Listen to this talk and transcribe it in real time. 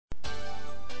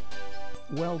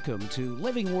Welcome to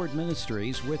Living Word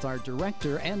Ministries with our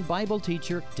director and Bible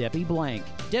teacher, Debbie Blank.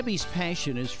 Debbie's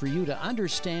passion is for you to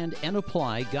understand and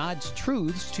apply God's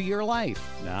truths to your life.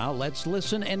 Now let's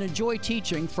listen and enjoy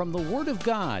teaching from the Word of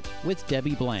God with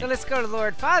Debbie Blank. So let's go to the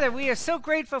Lord. Father, we are so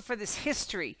grateful for this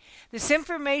history, this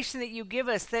information that you give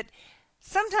us that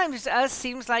sometimes to us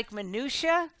seems like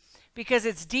minutia because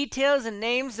it's details and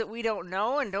names that we don't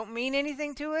know and don't mean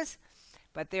anything to us,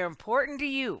 but they're important to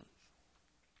you.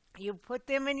 You put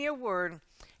them in your word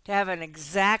to have an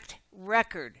exact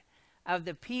record of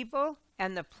the people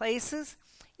and the places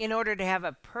in order to have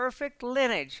a perfect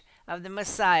lineage of the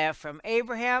Messiah from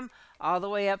Abraham all the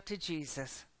way up to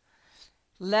Jesus.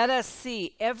 Let us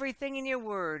see everything in your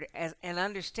word and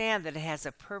understand that it has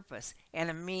a purpose and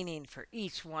a meaning for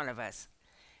each one of us.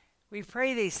 We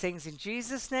pray these things in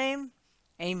Jesus' name.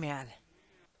 Amen.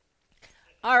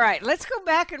 All right, let's go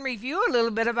back and review a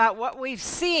little bit about what we've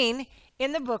seen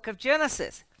in the book of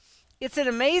Genesis. It's an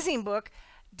amazing book.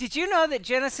 Did you know that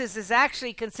Genesis is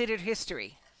actually considered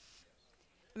history?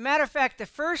 Matter of fact, the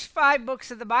first 5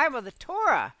 books of the Bible, the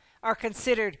Torah, are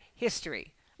considered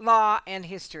history, law and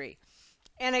history.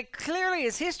 And it clearly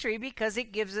is history because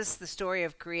it gives us the story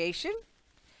of creation.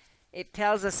 It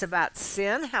tells us about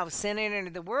sin, how sin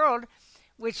entered the world,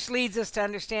 which leads us to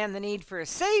understand the need for a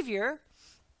Savior.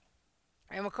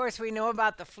 And of course, we know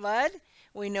about the flood.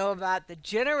 We know about the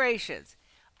generations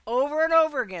over and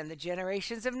over again, the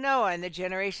generations of Noah and the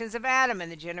generations of Adam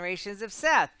and the generations of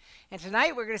Seth. And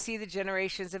tonight we're going to see the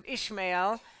generations of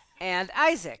Ishmael and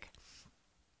Isaac.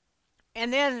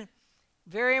 And then,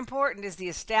 very important, is the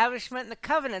establishment and the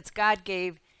covenants God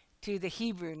gave to the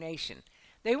Hebrew nation.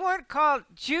 They weren't called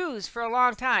Jews for a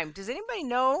long time. Does anybody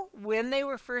know when they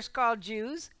were first called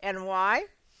Jews and why?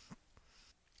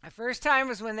 The first time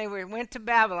was when they went to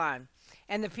Babylon.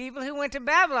 And the people who went to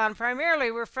Babylon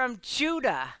primarily were from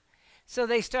Judah. So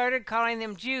they started calling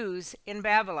them Jews in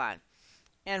Babylon.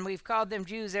 And we've called them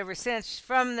Jews ever since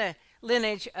from the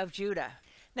lineage of Judah.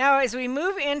 Now, as we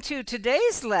move into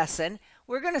today's lesson,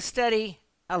 we're going to study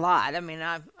a lot. I mean,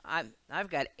 I've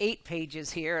got 8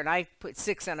 pages here, and I put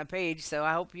 6 on a page, so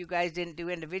I hope you guys didn't do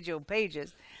individual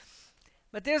pages.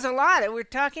 But there's a lot. We're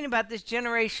talking about this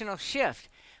generational shift.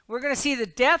 We're going to see the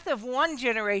death of one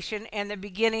generation and the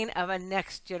beginning of a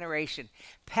next generation,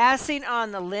 passing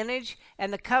on the lineage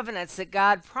and the covenants that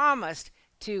God promised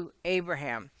to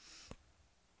Abraham.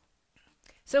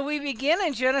 So we begin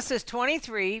in Genesis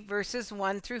 23, verses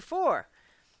 1 through 4.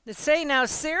 That say, now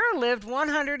Sarah lived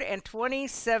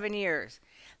 127 years.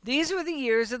 These were the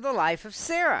years of the life of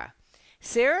Sarah.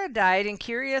 Sarah died in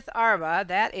Kiriath Arba,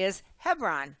 that is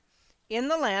Hebron, in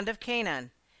the land of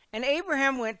Canaan. And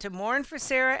Abraham went to mourn for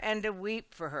Sarah and to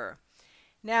weep for her.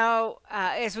 Now,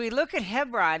 as we look at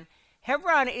Hebron,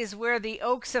 Hebron is where the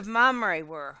oaks of Mamre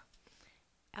were.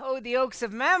 Oh, the oaks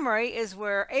of Mamre is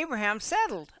where Abraham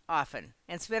settled often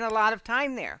and spent a lot of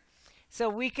time there. So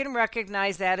we can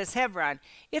recognize that as Hebron.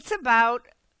 It's about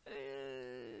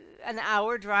an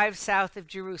hour drive south of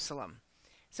Jerusalem.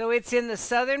 So it's in the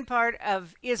southern part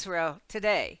of Israel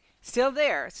today. Still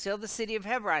there, still the city of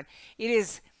Hebron. It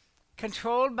is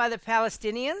controlled by the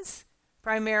Palestinians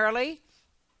primarily,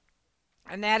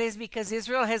 and that is because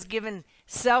Israel has given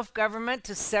self-government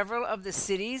to several of the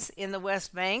cities in the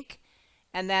West Bank,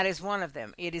 and that is one of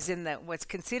them. It is in what's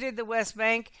considered the West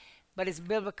Bank, but it's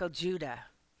biblical Judah.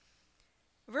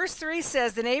 Verse 3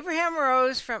 says, then Abraham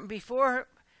arose from before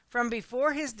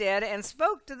his dead and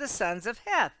spoke to the sons of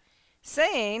Heth,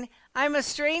 saying, I am a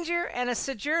stranger and a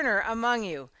sojourner among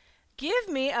you. Give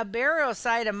me a burial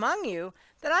site among you,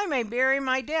 that I may bury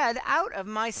my dead out of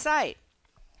my sight.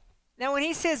 Now, when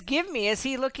he says give me, is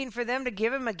he looking for them to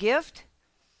give him a gift?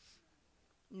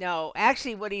 No,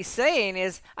 actually what he's saying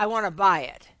is, I want to buy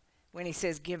it. When he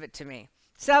says give it to me.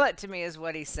 Sell it to me is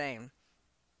what he's saying.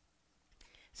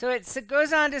 So it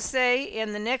goes on to say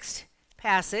in the next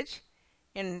passage,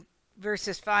 in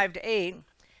verses 5 to 8,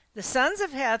 the sons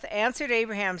of Heth answered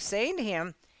Abraham, saying to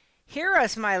him, hear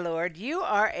us, my lord, you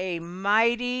are a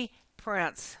mighty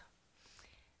prince.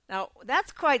 Now,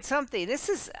 that's quite something. This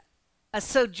is a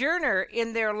sojourner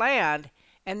in their land,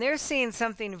 and they're seeing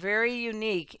something very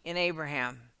unique in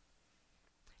Abraham.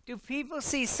 Do people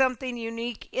see something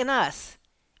unique in us,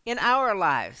 in our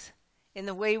lives, in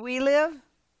the way we live?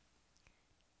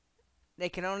 They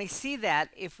can only see that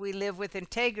if we live with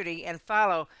integrity and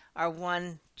follow our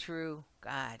one true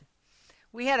God.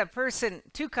 We had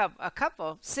a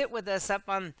couple sit with us up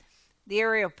on the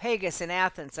Areopagus in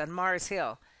Athens on Mars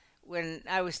Hill when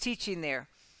I was teaching there.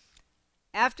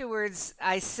 Afterwards,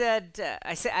 I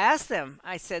asked them,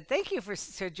 thank you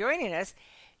for joining us.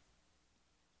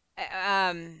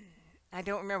 I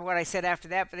don't remember what I said after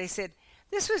that, but they said,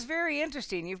 this was very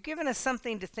interesting. You've given us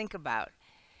something to think about.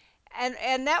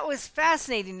 And that was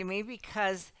fascinating to me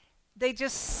because they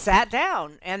just sat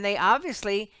down, and they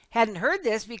obviously hadn't heard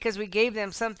this because we gave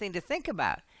them something to think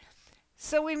about.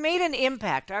 So we made an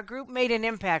impact. Our group made an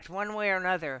impact one way or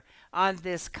another on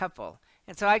this couple.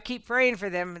 And so I keep praying for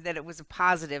them that it was a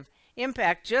positive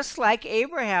impact, just like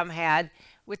Abraham had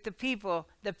with the people,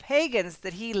 the pagans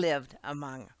that he lived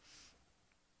among.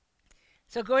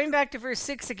 So going back to verse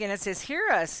 6 again, it says, "Hear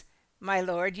us, my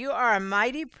Lord, you are a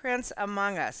mighty prince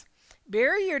among us.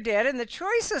 Bury your dead in the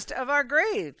choicest of our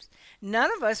graves.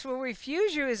 None of us will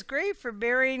refuse you his grave for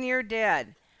burying your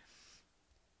dead."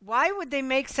 Why would they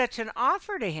make such an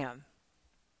offer to him?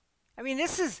 I mean,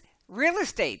 this is real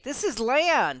estate. This is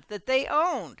land that they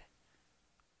owned.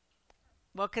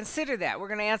 Well, consider that. We're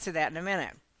going to answer that in a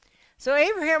minute. So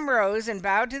Abraham rose and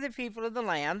bowed to the people of the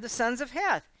land, the sons of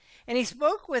Heth. And he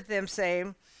spoke with them,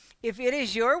 saying, "If it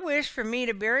is your wish for me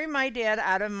to bury my dead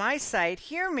out of my sight,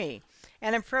 hear me,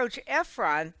 and approach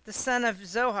Ephron, the son of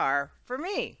Zohar, for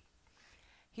me."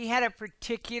 He had a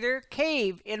particular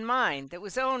cave in mind that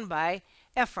was owned by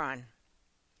Ephron.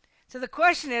 So the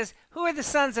question is, who are the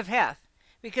sons of Heth?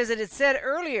 Because it had said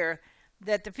earlier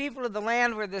that the people of the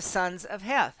land were the sons of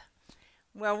Heth.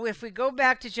 Well, if we go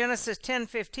back to Genesis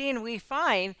 10:15, we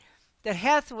find that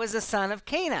Heth was a son of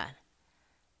Canaan.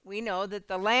 We know that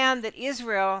the land that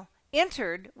Israel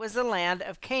entered was the land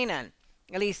of Canaan,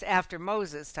 at least after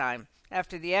Moses' time,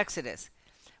 after the Exodus.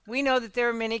 We know that there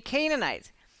were many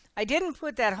Canaanites. I didn't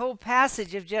put that whole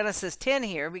passage of Genesis 10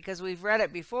 here because we've read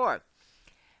it before.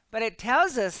 But it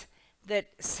tells us that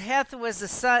Heth was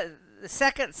the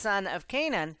second son of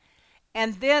Canaan,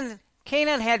 and then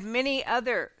Canaan had many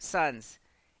other sons,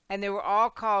 and they were all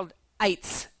called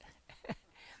ites.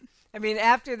 I mean,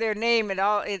 after their name,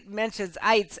 it mentions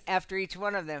ites after each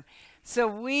one of them. So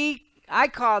I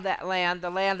call that land the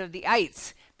land of the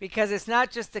ites, because it's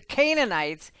not just the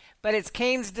Canaanites, but it's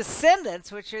Cain's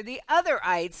descendants, which are the other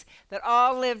ites that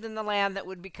all lived in the land that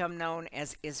would become known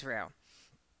as Israel.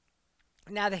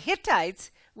 Now the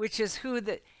Hittites, which is who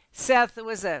Heth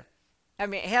was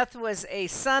a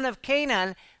son of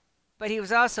Canaan, but he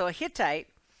was also a Hittite.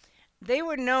 They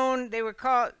were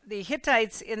called, the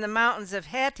Hittites in the mountains of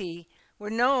Hatti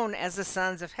were known as the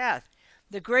sons of Heth.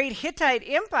 The great Hittite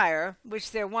empire,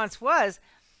 which there once was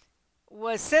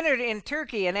centered in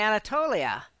Turkey and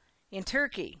Anatolia, in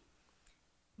Turkey.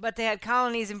 But they had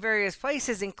colonies in various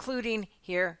places, including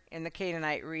here in the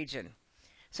Canaanite region.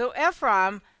 So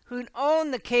Ephraim, who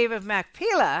owned the cave of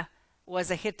Machpelah, was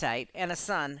a Hittite and a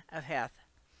son of Heth.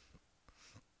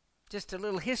 Just a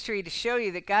little history to show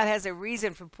you that God has a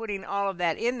reason for putting all of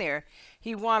that in there.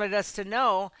 He wanted us to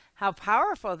know how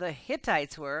powerful the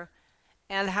Hittites were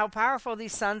and how powerful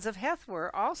these sons of Heth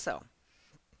were also.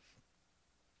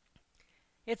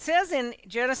 It says in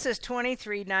Genesis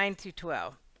 23, 9 through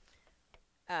 12.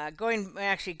 Going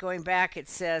back, it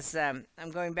says, I'm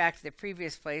going back to the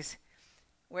previous place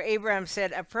where Abraham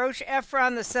said, "Approach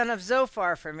Ephron the son of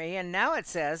Zophar for me." And now it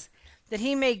says, "that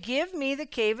he may give me the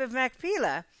cave of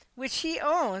Machpelah, which he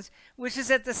owns, which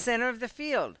is at the center of the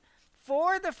field.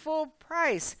 For the full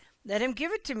price, let him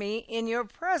give it to me in your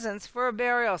presence for a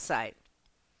burial site."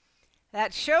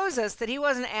 That shows us that he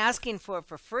wasn't asking for it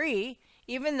for free,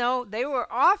 even though they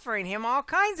were offering him all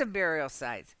kinds of burial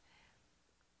sites.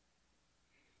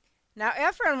 Now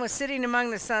Ephron was sitting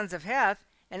among the sons of Heth,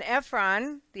 and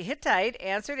Ephron the Hittite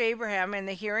answered Abraham in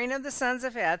the hearing of the sons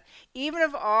of Heth, even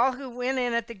of all who went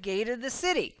in at the gate of the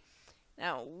city.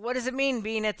 Now, what does it mean,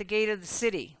 being at the gate of the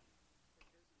city?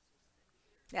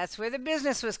 That's where the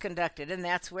business was conducted, and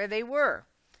that's where they were.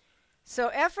 So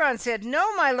Ephron said,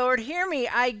 "No, my lord, hear me.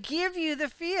 I give you the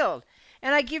field,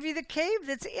 and I give you the cave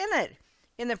that's in it.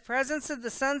 In the presence of the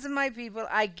sons of my people,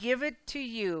 I give it to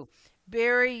you.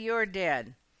 Bury your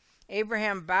dead."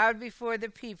 Abraham bowed before the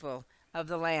people of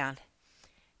the land.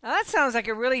 Now, that sounds like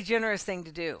a really generous thing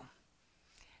to do.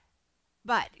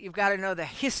 But you've got to know the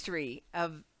history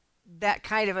of that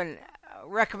kind of a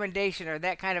recommendation or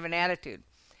that kind of an attitude.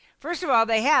 First of all,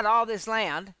 they had all this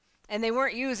land, and they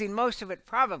weren't using most of it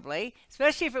probably,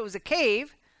 especially if it was a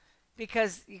cave,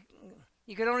 because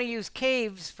you could only use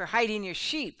caves for hiding your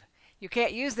sheep. You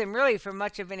can't use them really for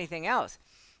much of anything else.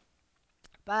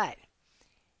 But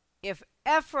if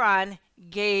Ephron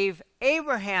gave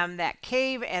Abraham that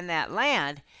cave and that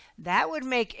land, that would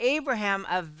make Abraham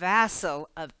a vassal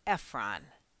of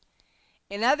Ephron.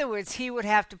 In other words, he would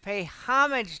have to pay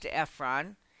homage to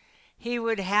Ephron. He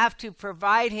would have to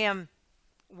provide him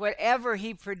whatever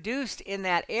he produced in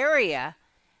that area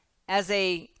as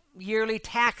a yearly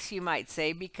tax, you might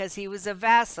say, because he was a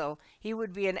vassal. He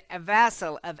would be a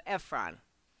vassal of Ephron.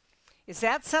 Is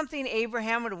that something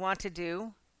Abraham would want to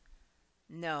do?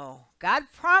 No. God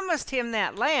promised him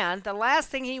that land. The last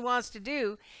thing he wants to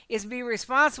do is be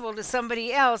responsible to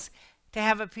somebody else to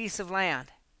have a piece of land.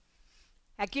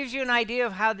 That gives you an idea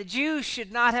of how the Jews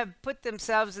should not have put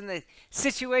themselves in the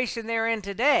situation they're in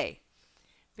today,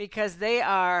 because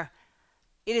it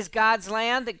is God's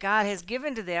land that God has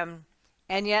given to them,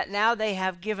 and yet now they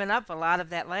have given up a lot of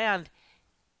that land,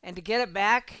 and to get it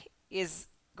back is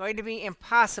going to be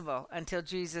impossible until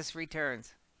Jesus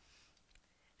returns.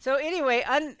 So anyway,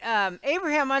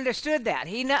 Abraham understood that.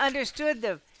 He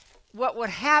understood what would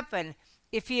happen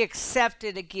if he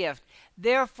accepted a gift.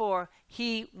 Therefore,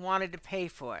 he wanted to pay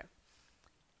for it.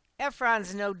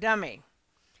 Ephron's no dummy.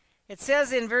 It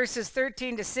says in verses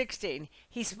 13 to 16,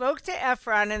 he spoke to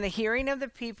Ephron in the hearing of the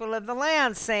people of the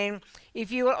land, saying,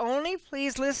 "If you will only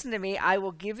please listen to me, I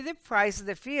will give you the price of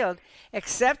the field.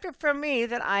 Accept it from me,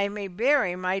 that I may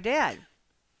bury my dead."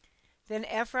 Then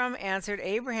Ephron answered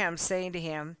Abraham, saying to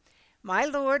him, "My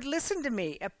lord, listen to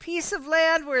me. A piece of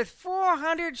land worth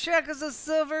 400 shekels of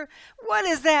silver, what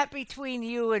is that between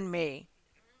you and me?"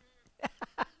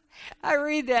 I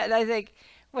read that and I think,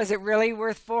 was it really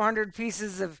worth 400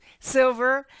 pieces of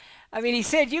silver? I mean, he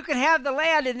said you can have the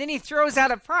land, and then he throws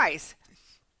out a price.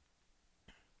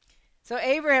 So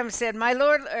Ephron said, "My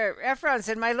lord,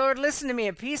 listen to me.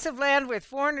 A piece of land worth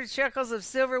 400 shekels of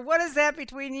silver, what is that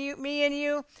between me and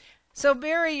you? So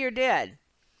bury your dead."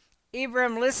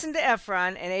 Abram listened to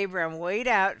Ephron, and Abram weighed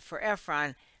out for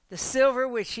Ephron the silver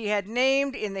which he had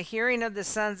named in the hearing of the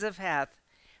sons of Heth,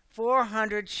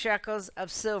 400 shekels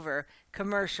of silver,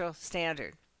 commercial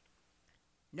standard.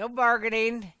 No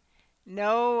bargaining,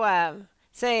 no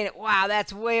saying, "Wow,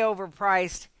 that's way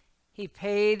overpriced." He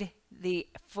paid the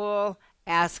full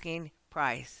asking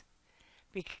price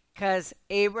because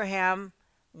Abraham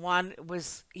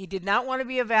he did not want to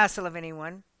be a vassal of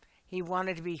anyone. He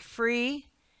wanted to be free,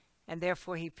 and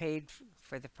therefore he paid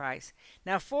for the price.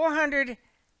 Now, 400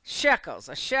 shekels.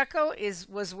 A shekel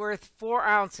was worth 4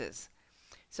 ounces.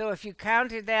 So if you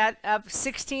counted that up,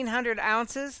 1,600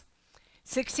 ounces,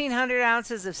 1,600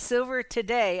 ounces of silver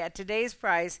today, at today's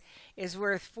price, is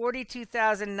worth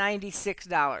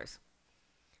 $42,096.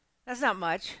 That's not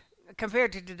much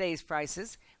compared to today's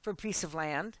prices for a piece of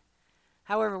land.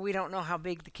 However, we don't know how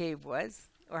big the cave was,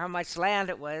 or how much land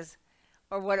it was,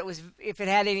 or what it was, if it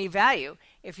had any value.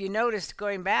 If you noticed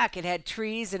going back, it had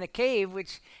trees in a cave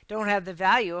which don't have the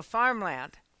value of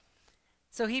farmland.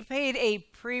 So he paid a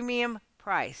premium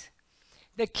price.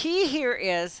 The key here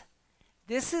is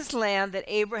this is land that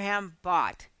Abraham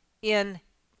bought in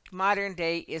modern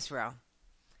day Israel.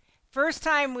 First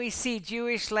time we see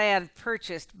Jewish land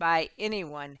purchased by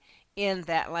anyone in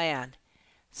that land.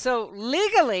 So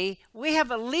legally, we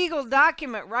have a legal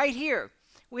document right here.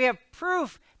 We have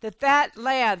proof that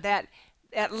land, that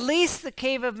at least the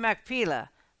cave of Machpelah,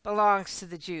 belongs to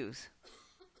the Jews.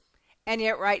 And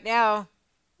yet right now,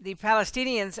 the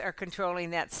Palestinians are controlling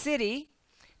that city.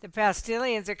 The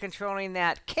Palestinians are controlling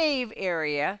that cave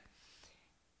area,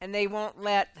 and they won't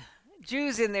let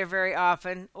Jews in there very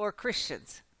often, or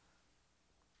Christians.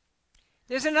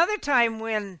 There's another time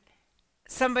when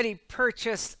somebody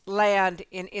purchased land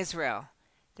in Israel.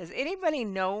 Does anybody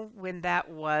know when that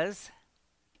was?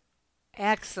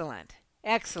 Excellent.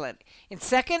 Excellent. In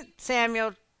 2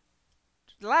 Samuel,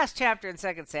 the last chapter in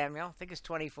 2 Samuel, I think it's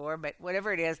 24, but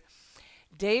whatever it is,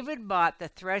 David bought the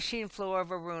threshing floor of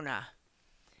Araunah.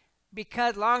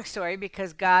 Long story,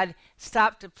 because God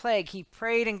stopped a plague. He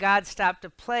prayed and God stopped a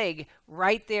plague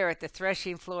right there at the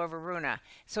threshing floor of Araunah.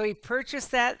 So he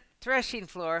purchased that threshing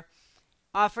floor,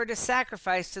 offered a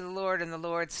sacrifice to the Lord, and the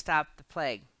Lord stopped the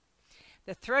plague.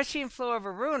 The threshing floor of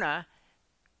Araunah,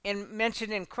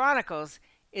 mentioned in Chronicles,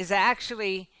 is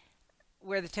actually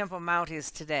where the Temple Mount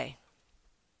is today.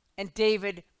 And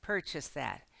David purchased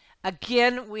that.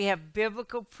 Again, we have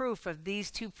biblical proof of these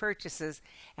two purchases,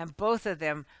 and both of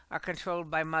them are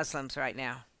controlled by Muslims right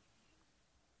now.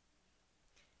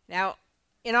 Now,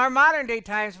 in our modern day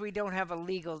times, we don't have a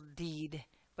legal deed,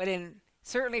 but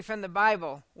certainly from the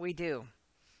Bible, we do.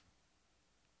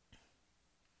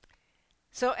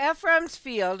 So Ephraim's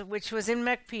field, which was in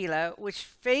Machpelah, which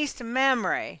faced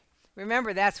Mamre,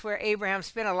 remember that's where Abraham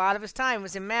spent a lot of his time,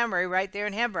 was in Mamre, right there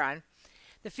in Hebron.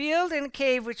 The field and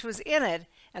cave which was in it,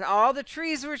 and all the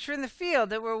trees which were in the field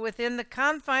that were within the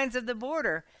confines of the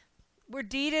border, were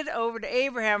deeded over to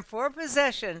Abraham for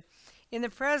possession in the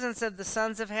presence of the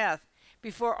sons of Heth,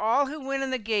 before all who went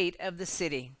in the gate of the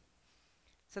city.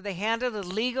 So they handled a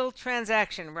legal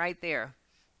transaction right there,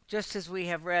 just as we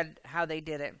have read how they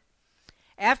did it.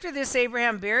 After this,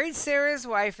 Abraham buried Sarah his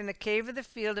wife in the cave of the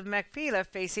field of Machpelah,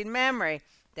 facing Mamre,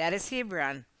 that is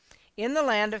Hebron, in the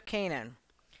land of Canaan.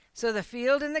 So the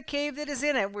field and the cave that is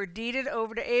in it were deeded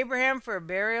over to Abraham for a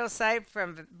burial site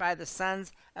by the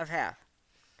sons of Heth.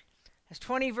 There's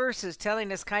 20 verses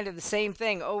telling us kind of the same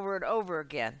thing over and over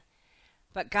again.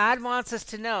 But God wants us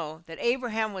to know that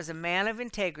Abraham was a man of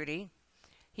integrity.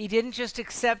 He didn't just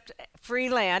accept free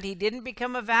land. He didn't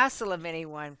become a vassal of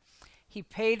anyone. He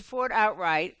paid for it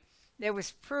outright. There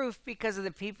was proof because of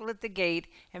the people at the gate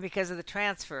and because of the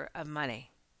transfer of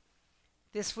money.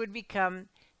 This would become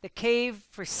the cave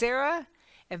for Sarah.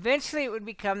 Eventually it would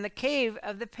become the cave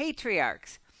of the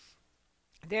patriarchs.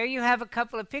 There you have a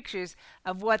couple of pictures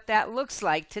of what that looks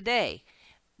like today.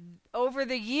 Over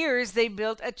the years, they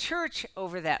built a church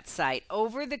over that site,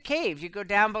 over the cave. You go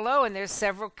down below, and there's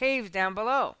several caves down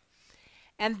below.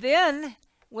 And then,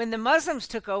 when the Muslims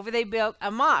took over, they built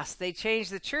a mosque. They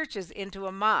changed the churches into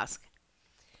a mosque.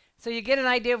 So you get an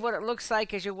idea of what it looks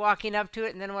like as you're walking up to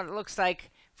it, and then what it looks like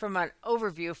from an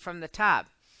overview from the top.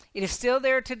 It is still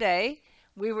there today.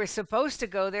 We were supposed to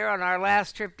go there on our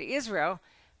last trip to Israel,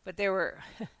 but there were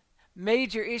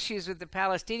major issues with the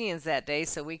Palestinians that day,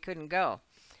 so we couldn't go.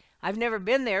 I've never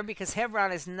been there because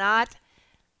Hebron is not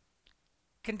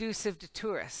conducive to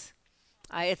tourists.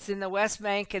 It's in the West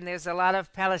Bank, and there's a lot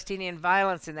of Palestinian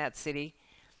violence in that city.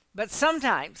 But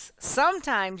sometimes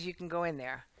you can go in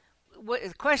there.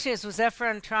 The question is, was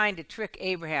Ephron trying to trick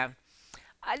Abraham?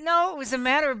 No, it was a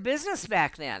matter of business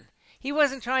back then. He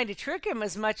wasn't trying to trick him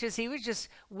as much as he was just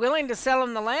willing to sell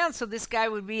him the land so this guy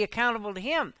would be accountable to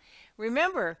him.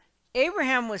 Remember,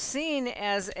 Abraham was seen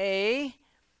as a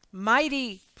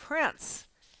mighty prince,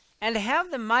 and to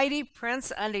have the mighty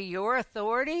prince under your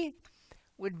authority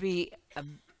would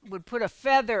put a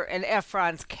feather in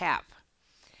Ephron's cap.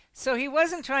 So he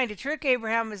wasn't trying to trick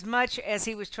Abraham as much as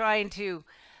he was trying to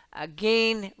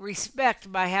gain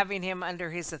respect by having him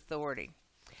under his authority.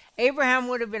 Abraham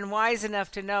would have been wise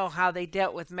enough to know how they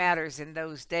dealt with matters in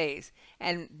those days,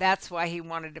 and that's why he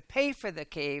wanted to pay for the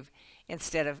cave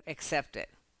instead of accept it.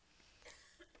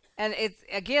 And it's,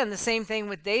 again, the same thing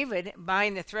with David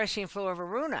buying the threshing floor of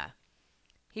Araunah.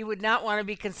 He would not want to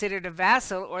be considered a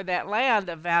vassal or that land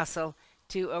a vassal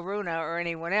to Araunah or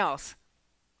anyone else.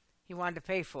 He wanted to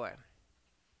pay for it.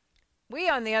 We,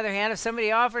 on the other hand, if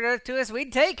somebody offered it to us,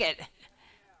 we'd take it.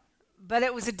 But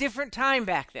it was a different time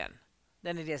back then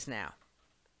than it is now.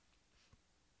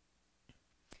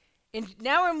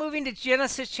 Now we're moving to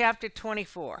Genesis chapter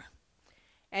 24.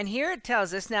 And here it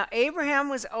tells us, now Abraham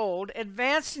was old,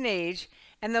 advanced in age,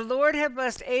 and the Lord had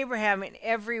blessed Abraham in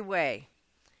every way.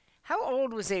 How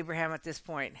old was Abraham at this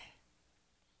point?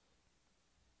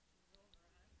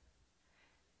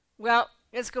 Well,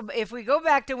 if we go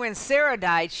back to when Sarah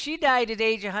died, she died at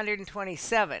age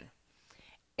 127.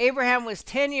 Abraham was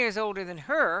 10 years older than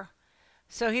her,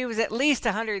 so he was at least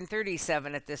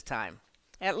 137 at this time.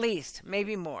 At least,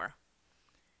 maybe more.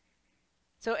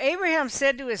 So Abraham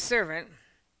said to his servant,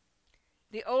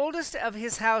 the oldest of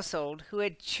his household, who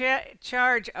had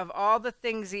charge of all the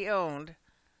things he owned.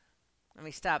 Let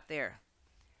me stop there.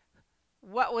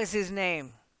 What was his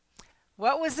name?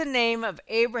 What was the name of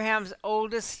Abraham's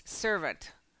oldest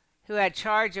servant who had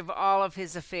charge of all of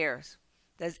his affairs?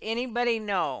 Does anybody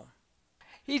know?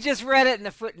 He just read it in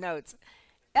the footnotes.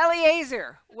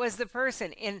 Eliezer was the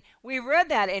person. We read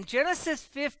that in Genesis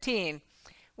 15.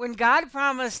 When God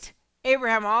promised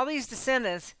Abraham all these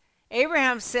descendants,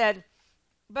 Abraham said,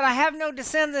 but I have no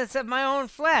descendants of my own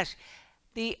flesh.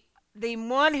 The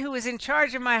one who is in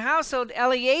charge of my household,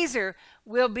 Eliezer,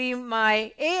 will be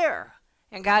my heir.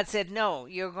 And God said, no,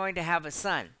 you're going to have a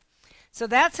son. So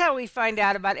that's how we find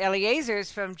out about Eliezer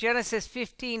from Genesis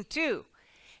 15:2.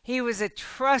 He was a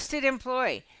trusted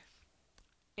employee.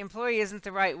 Employee isn't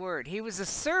the right word. He was a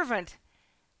servant,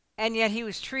 and yet he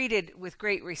was treated with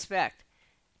great respect.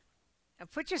 Now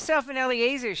put yourself in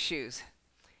Eliezer's shoes.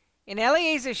 In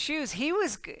Eliezer's shoes, he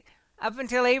was, up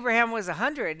until Abraham was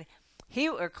 100,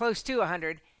 or close to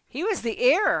 100, he was the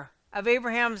heir of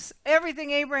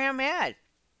everything Abraham had.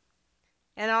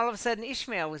 And all of a sudden,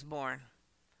 Ishmael was born.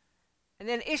 And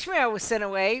then Ishmael was sent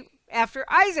away after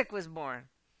Isaac was born.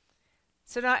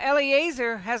 So now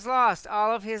Eliezer has lost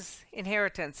all of his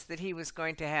inheritance that he was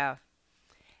going to have.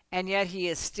 And yet he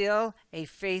is still a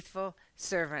faithful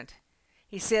servant.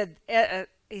 He said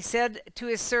to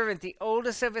his servant, the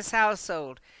oldest of his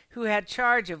household, who had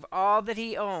charge of all that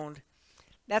he owned,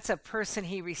 that's a person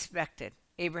he respected,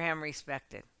 Abraham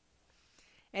respected.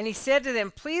 And he said to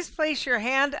them, please place your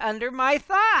hand under my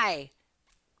thigh.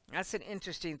 That's an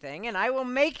interesting thing. And I will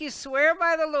make you swear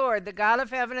by the Lord, the God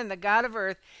of heaven and the God of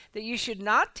earth, that you should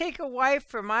not take a wife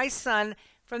for my son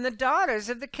from the daughters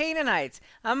of the Canaanites,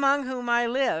 among whom I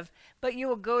live, but you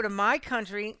will go to my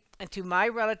country and to my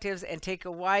relatives and take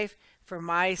a wife for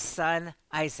my son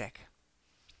Isaac.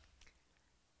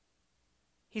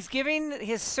 He's giving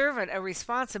his servant a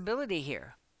responsibility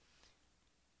here.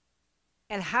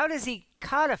 And how does he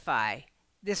codify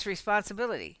this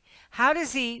responsibility? How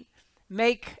does he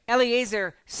make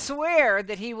Eliezer swear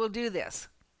that he will do this?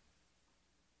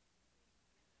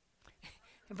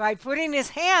 By putting his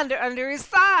hand under his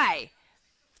thigh.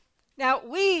 Now,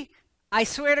 I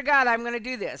swear to God I'm going to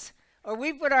do this. Or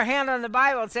we put our hand on the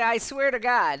Bible and say, I swear to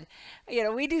God.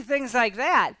 We do things like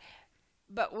that.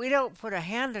 But we don't put a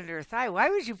hand under a thigh. Why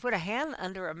would you put a hand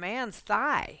under a man's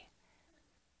thigh?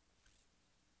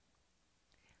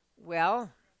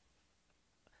 Well,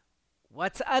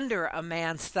 what's under a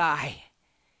man's thigh?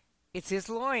 It's his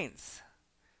loins.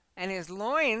 And his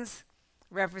loins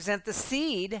represent the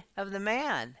seed of the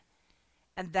man.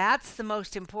 And that's the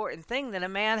most important thing that a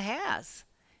man has,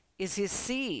 is his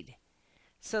seed.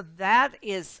 So that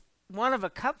is one of a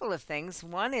couple of things.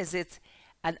 One is it's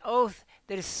an oath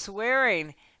that is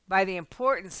swearing by the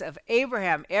importance of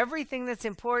Abraham. Everything that's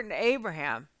important to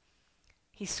Abraham,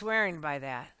 he's swearing by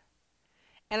that.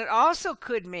 And it also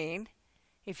could mean,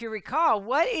 if you recall,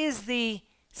 what is the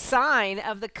sign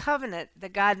of the covenant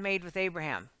that God made with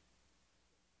Abraham?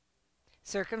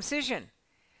 Circumcision.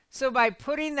 So by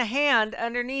putting the hand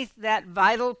underneath that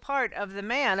vital part of the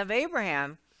man, of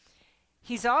Abraham,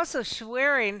 he's also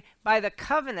swearing by the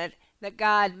covenant that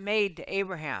God made to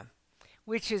Abraham,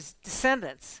 which is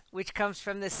descendants, which comes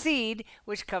from the seed,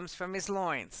 which comes from his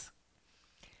loins.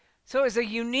 So it's a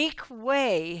unique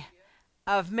way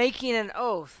of making an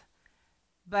oath.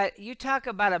 But you talk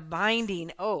about a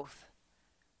binding oath.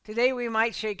 Today we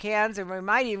might shake hands and we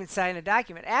might even sign a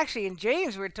document. Actually, in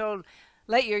James we're told,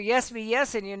 let your yes be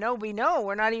yes and your no be no.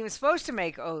 We're not even supposed to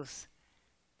make oaths.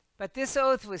 But this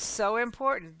oath was so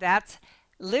important. That's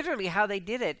literally how they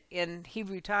did it in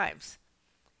Hebrew times,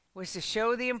 was to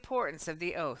show the importance of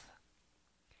the oath.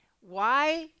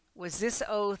 Why was this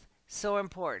oath so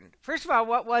important? First of all,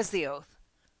 what was the oath?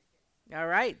 All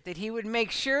right, that he would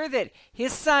make sure that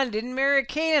his son didn't marry a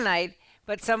Canaanite,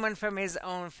 but someone from his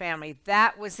own family.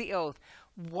 That was the oath.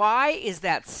 Why is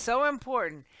that so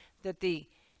important that the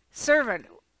servant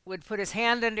would put his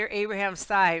hand under Abraham's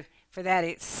thigh for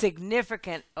that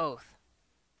significant oath?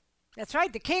 That's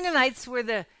right, the Canaanites were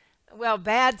the,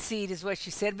 bad seed is what she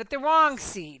said, but the wrong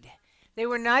seed. They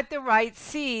were not the right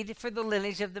seed for the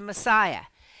lineage of the Messiah.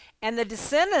 And the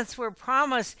descendants were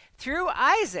promised through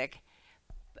Isaac.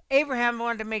 Abraham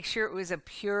wanted to make sure it was a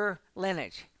pure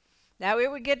lineage. Now,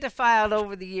 it would get defiled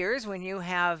over the years when you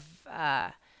have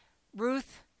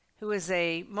Ruth, who is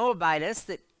a Moabitess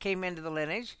that came into the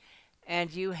lineage,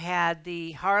 and you had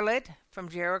the harlot from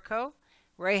Jericho,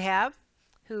 Rahab,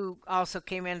 who also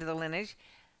came into the lineage.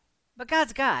 But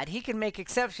God's God. He can make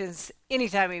exceptions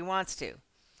anytime he wants to.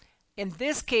 In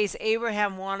this case,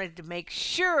 Abraham wanted to make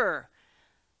sure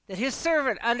that his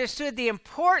servant understood the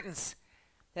importance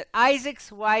that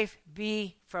Isaac's wife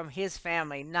be from his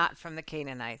family, not from the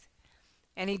Canaanites.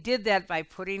 And he did that by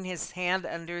putting his hand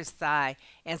under his thigh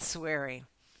and swearing.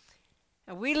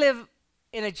 And we live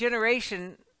in a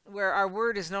generation where our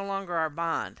word is no longer our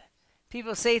bond.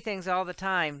 People say things all the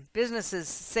time. Businesses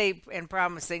say and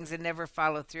promise things and never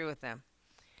follow through with them.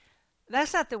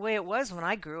 That's not the way it was when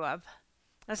I grew up.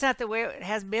 That's not the way it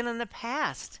has been in the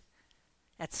past.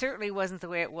 That certainly wasn't the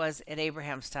way it was at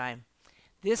Abraham's time.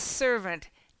 This servant,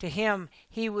 to him,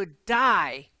 he would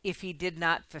die if he did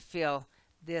not fulfill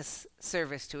this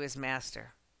service to his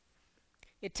master.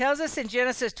 It tells us in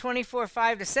Genesis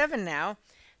 24:5-7 now,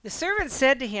 the servant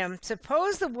said to him,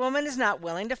 suppose the woman is not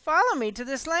willing to follow me to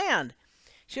this land.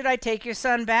 Should I take your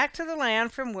son back to the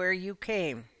land from where you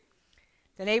came?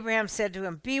 Then Abraham said to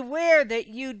him, beware that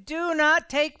you do not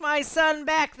take my son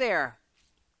back there.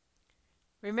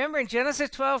 Remember in Genesis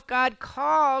 12, God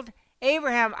called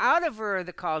Abraham out of Ur of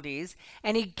the Chaldees,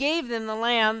 and he gave them the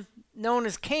land known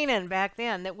as Canaan back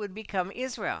then that would become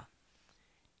Israel.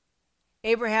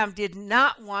 Abraham did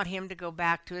not want him to go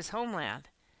back to his homeland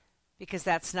because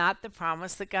that's not the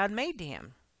promise that God made to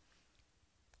him.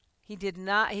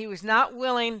 He was not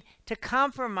willing to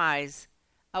compromise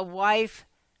a wife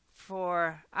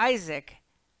for Isaac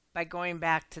by going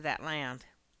back to that land.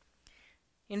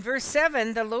 In verse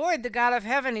 7, the Lord, the God of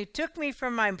heaven, who took me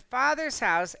from my father's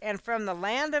house and from the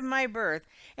land of my birth,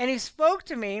 and who spoke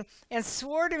to me and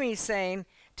swore to me, saying,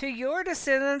 to your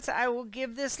descendants I will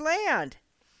give this land.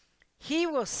 He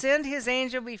will send his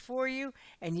angel before you,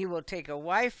 and you will take a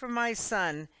wife for my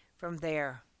son from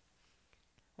there.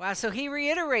 Wow, so he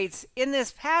reiterates in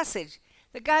this passage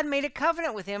that God made a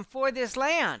covenant with him for this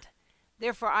land.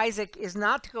 Therefore, Isaac is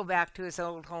not to go back to his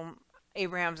old home,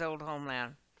 Abraham's old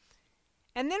homeland.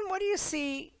 And then what do you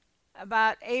see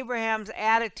about Abraham's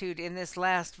attitude in this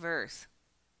last verse?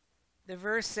 The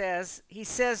verse says, he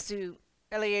says to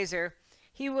Eliezer,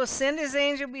 he will send his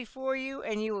angel before you,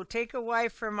 and you will take a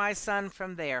wife for my son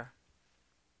from there.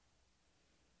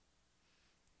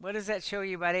 What does that show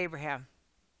you about Abraham?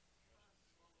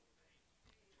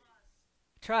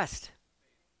 Trust.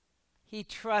 He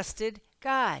trusted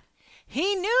God.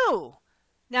 He knew.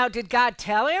 Now, did God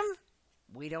tell him?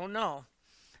 We don't know.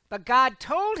 But God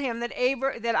told him that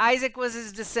Isaac was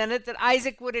his descendant, that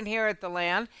Isaac would inherit the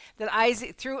land, that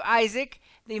through Isaac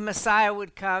the Messiah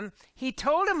would come. He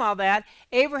told him all that.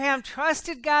 Abraham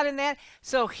trusted God in that,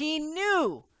 so he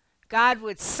knew God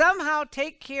would somehow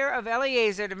take care of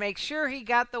Eliezer to make sure he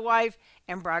got the wife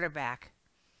and brought her back.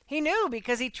 He knew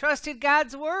because he trusted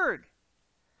God's word.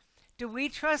 Do we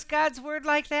trust God's word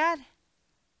like that?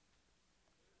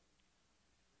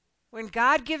 When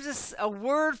God gives us a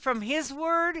word from his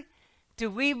word, do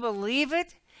we believe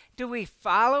it? Do we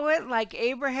follow it like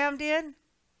Abraham did?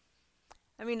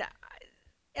 I mean,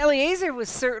 Eliezer was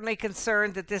certainly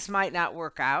concerned that this might not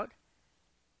work out,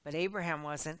 but Abraham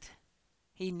wasn't.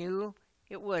 He knew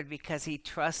it would because he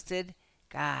trusted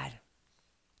God.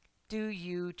 Do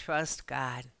you trust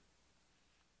God?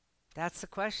 That's the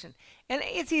question. And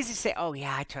it's easy to say, oh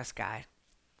yeah, I trust God.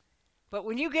 But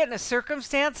when you get in a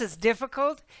circumstance that's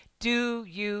difficult, do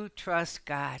you trust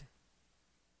God?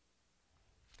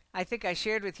 I think I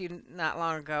shared with you not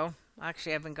long ago.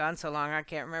 Actually, I've been gone so long, I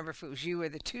can't remember if it was you or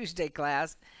the Tuesday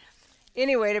class.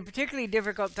 Anyway, at a particularly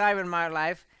difficult time in my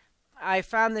life, I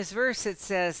found this verse that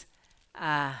says,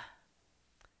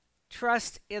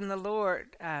 trust in the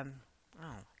Lord. Oh,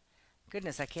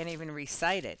 goodness, I can't even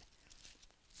recite it.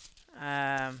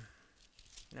 Let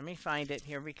me find it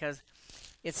here because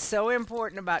it's so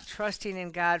important about trusting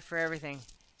in God for everything.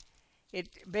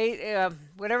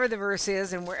 Whatever the verse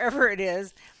is and wherever it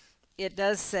is, it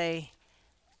does say,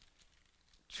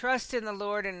 trust in the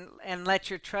Lord and let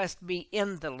your trust be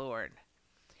in the Lord.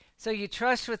 So you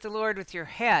trust with the Lord with your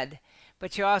head,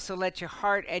 but you also let your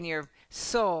heart and your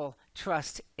soul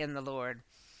trust in the Lord,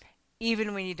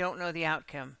 even when you don't know the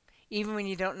outcome, even when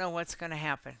you don't know what's going to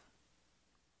happen.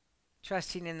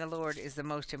 Trusting in the Lord is the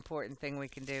most important thing we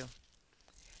can do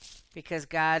because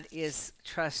God is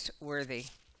trustworthy.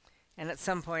 And at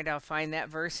some point I'll find that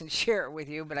verse and share it with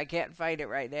you, but I can't find it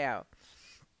right now.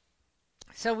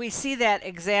 So we see that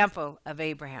example of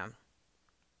Abraham.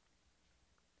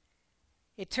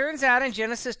 It turns out in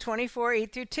Genesis 24,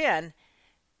 8 through 10,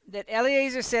 that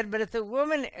Eliezer said, but if the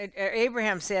woman,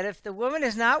 Abraham said, if the woman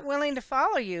is not willing to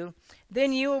follow you,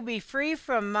 then you will be free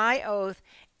from my oath,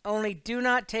 only do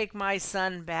not take my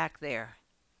son back there.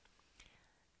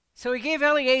 So he gave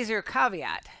Eliezer a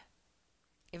caveat.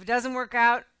 If it doesn't work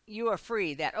out, you are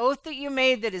free. That oath that you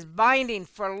made that is binding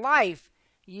for life,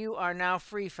 you are now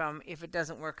free from if it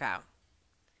doesn't work out.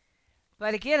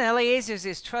 But again, Eliezer is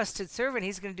his trusted servant.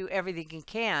 He's going to do everything he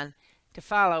can to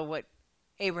follow what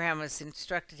Abraham has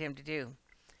instructed him to do.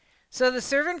 So the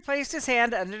servant placed his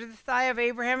hand under the thigh of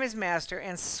Abraham his master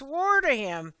and swore to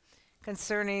him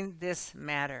concerning this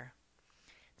matter.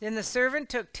 Then the servant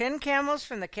took 10 camels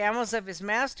from the camels of his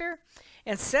master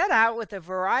and set out with a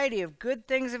variety of good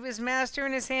things of his master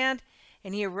in his hand,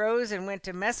 and he arose and went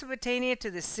to Mesopotamia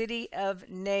to the city of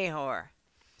Nahor.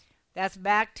 That's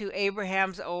back to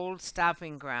Abraham's old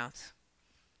stopping grounds.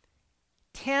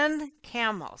 10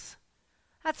 camels.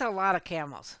 That's a lot of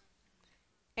camels.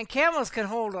 And camels can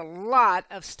hold a lot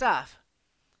of stuff.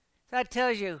 That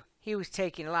tells you he was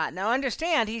taking a lot. Now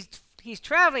understand, he's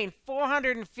traveling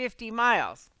 450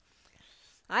 miles.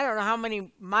 I don't know how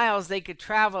many miles they could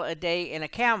travel a day in a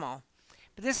camel.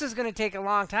 But this is going to take a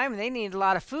long time, and they need a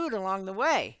lot of food along the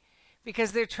way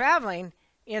because they're traveling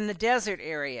in the desert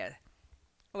area.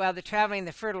 Well, they're traveling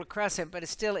the Fertile Crescent, but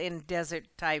it's still in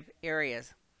desert-type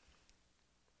areas.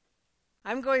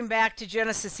 I'm going back to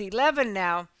Genesis 11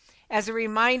 now as a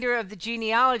reminder of the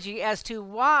genealogy as to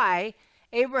why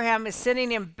Abraham is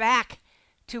sending him back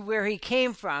to where he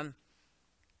came from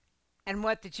and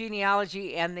what the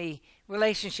genealogy and the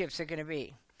relationships are going to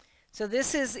be. So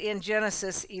this is in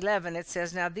Genesis 11. It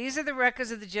says, now these are the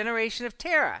records of the generation of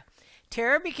Terah.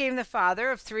 Terah became the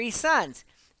father of 3 sons,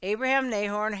 Abraham,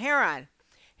 Nahor, and Haran.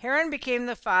 Haran became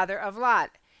the father of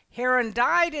Lot. Haran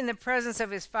died in the presence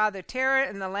of his father Terah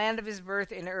in the land of his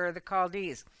birth in Ur of the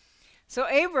Chaldees. So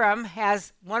Abram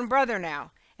has one brother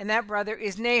now, and that brother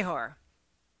is Nahor.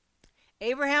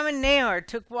 Abraham and Nahor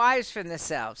took wives for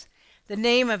themselves. The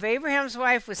name of Abraham's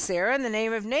wife was Sarah, and the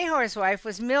name of Nahor's wife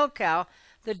was Milcah,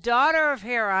 the daughter of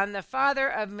Haran, the father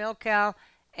of Milcah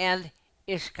and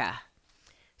Ishkah.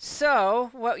 So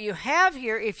what you have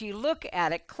here, if you look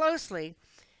at it closely,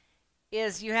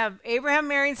 is you have Abraham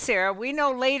marrying Sarah. We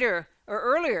know later or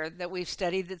earlier that we've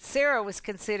studied that Sarah was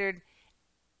considered,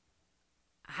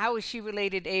 how was she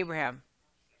related to Abraham?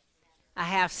 A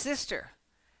half-sister.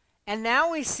 And now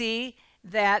we see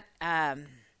that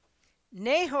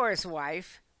Nahor's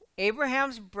wife,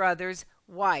 Abraham's brother's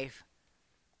wife,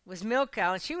 was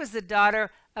Milcah, and she was the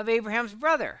daughter of Abraham's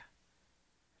brother.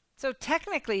 So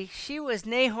technically, she was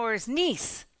Nahor's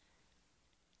niece,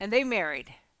 and they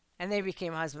married, and they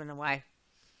became husband and wife.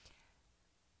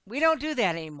 We don't do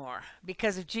that anymore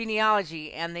because of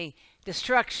genealogy and the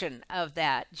destruction of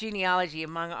that genealogy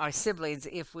among our siblings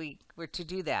if we were to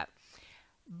do that.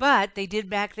 But they did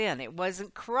back then. It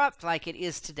wasn't corrupt like it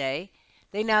is today.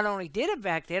 They not only did it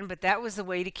back then, but that was the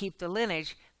way to keep the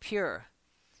lineage pure.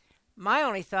 My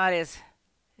only thought is,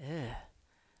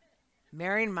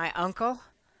 marrying my uncle?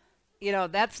 You know,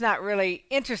 that's not really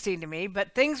interesting to me,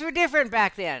 but things were different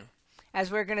back then. As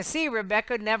we're going to see,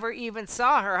 Rebecca never even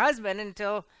saw her husband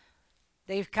until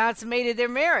they've consummated their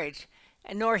marriage,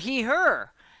 and nor he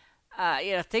her.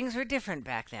 Things were different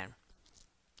back then.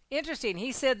 Interesting.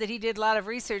 He said that he did a lot of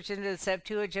research into the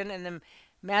Septuagint and the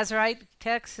Masoretic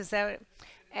text. Is that it?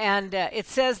 And it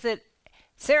says that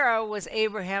Sarah was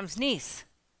Abraham's niece.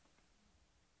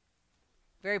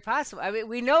 Very possible. I mean,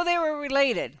 we know they were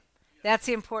related. That's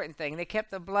the important thing. They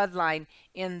kept the bloodline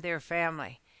in their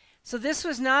family. So this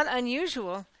was not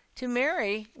unusual to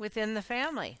marry within the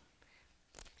family.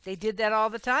 They did that all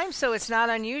the time, so it's not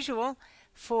unusual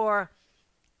for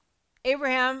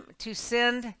Abraham to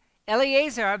send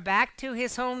Eliezer back to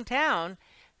his hometown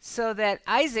so that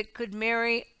Isaac could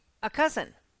marry a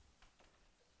cousin.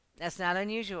 That's not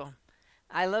unusual.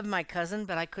 I love my cousin,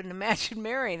 but I couldn't imagine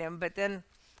marrying him, but then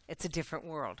it's a different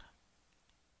world.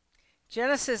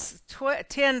 Genesis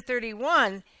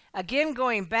 10:31, again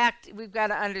going back, we've got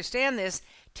to understand this.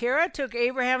 Terah took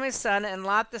Abraham his son, and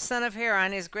Lot the son of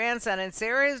Haran his grandson, and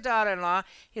Sarah his daughter-in-law,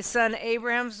 his son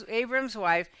Abram's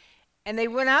wife, and they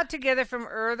went out together from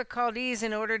Ur the Chaldees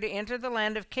in order to enter the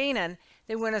land of Canaan.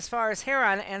 They went as far as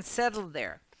Haran and settled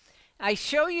there. I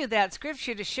show you that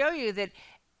scripture to show you that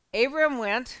Abram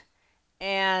went,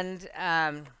 and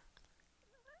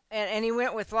he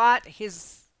went with Lot,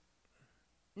 his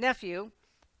nephew,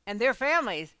 and their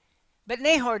families, but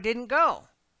Nahor didn't go.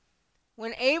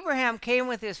 When Abraham came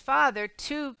with his father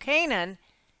to Canaan,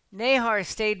 Nahor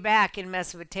stayed back in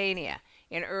Mesopotamia,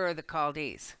 in Ur the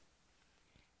Chaldees.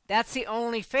 That's the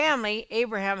only family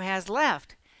Abraham has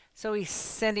left, so he's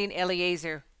sending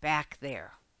Eliezer back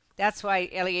there. That's why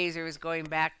Eliezer is going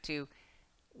back to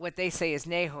what they say is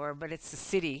Nahor, but it's the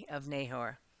city of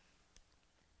Nahor.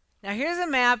 Now here's a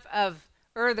map of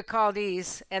Ur the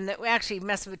Chaldees, and actually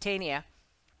Mesopotamia.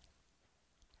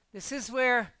 This is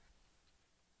where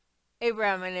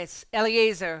Abraham and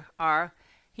Eliezer are.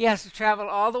 He has to travel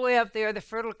all the way up there, the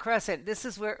Fertile Crescent. This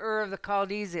is where Ur of the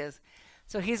Chaldees is.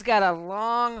 So he's got a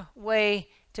long way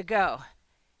to go.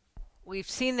 We've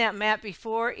seen that map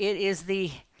before. It is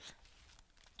the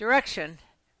direction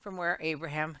from where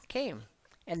Abraham came.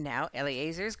 And now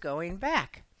Eliezer's going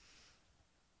back.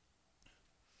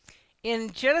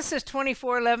 In Genesis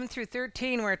 24:11 through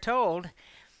 13, we're told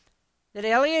that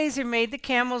Eliezer made the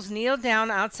camels kneel down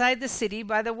outside the city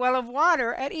by the well of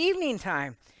water at evening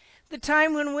time, the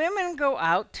time when women go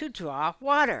out to draw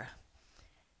water.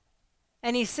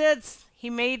 And he said he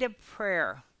made a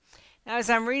prayer. Now, as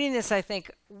I'm reading this, I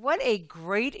think, what a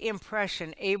great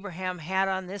impression Abraham had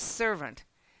on this servant,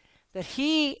 that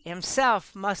he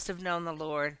himself must have known the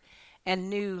Lord and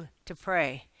knew to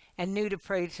pray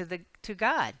to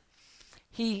God.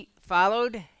 He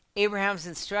followed Abraham's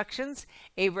instructions.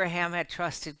 Abraham had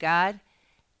trusted God,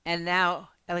 and now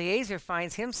Eliezer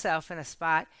finds himself in a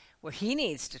spot where he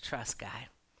needs to trust God.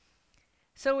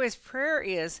 So his prayer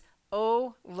is,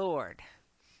 "O Lord."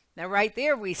 Now right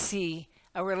there we see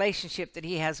a relationship that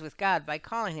he has with God by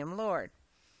calling him Lord.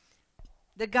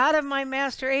 "The God of my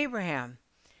master Abraham,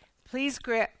 please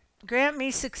grant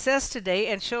me success today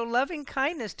and show loving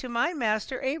kindness to my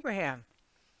master Abraham."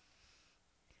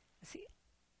 See,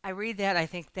 I read that, I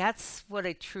think that's what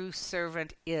a true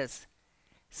servant is.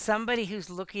 Somebody who's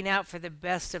looking out for the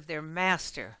best of their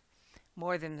master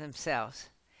more than themselves.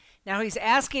 Now he's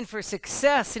asking for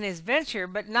success in his venture,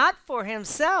 but not for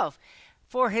himself,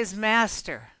 for his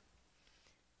master.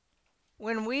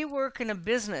 When we work in a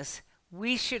business,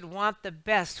 we should want the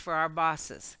best for our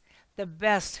bosses. the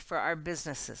best for our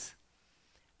businesses.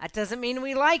 That doesn't mean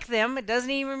we like them. It doesn't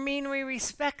even mean we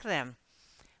respect them.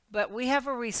 But we have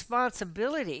a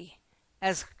responsibility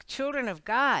as children of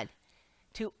God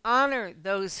to honor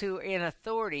those who are in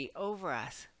authority over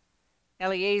us.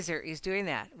 Eliezer is doing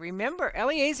that. Remember,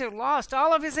 Eliezer lost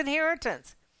all of his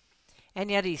inheritance,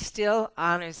 and yet he still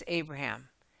honors Abraham.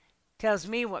 Tells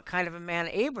me what kind of a man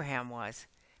Abraham was,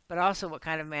 but also what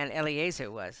kind of man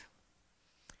Eliezer was.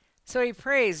 So he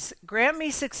prays, "Grant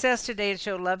me success today to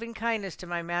show loving kindness to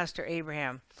my master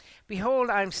Abraham. Behold,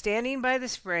 I am standing by the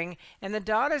spring, and the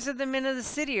daughters of the men of the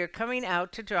city are coming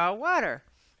out to draw water."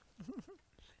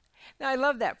 Now, I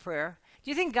love that prayer. Do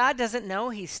you think God doesn't know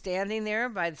he's standing there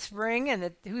by the spring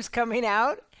and who's coming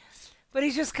out? But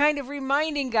he's just kind of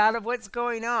reminding God of what's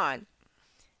going on.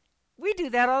 We do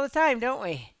that all the time, don't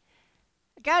we?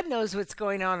 God knows what's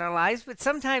going on in our lives, but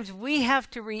sometimes we have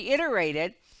to reiterate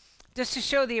it just to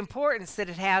show the importance that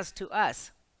it has to us.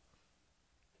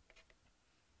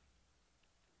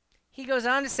 He goes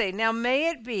on to say, "Now may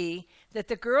it be that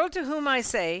the girl to whom I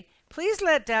say, 'Please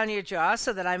let down your jaw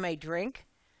so that I may drink,'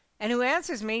 and who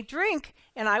answers me, 'Drink,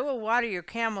 and I will water your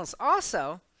camels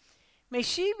also,' may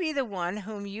she be the one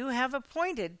whom you have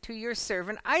appointed to your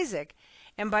servant Isaac,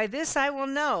 and by this I will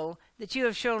know that you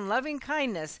have shown loving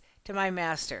kindness to my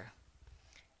master."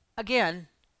 Again,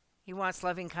 he wants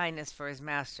loving kindness for his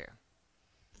master.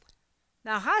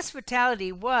 Now,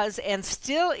 hospitality was and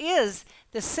still is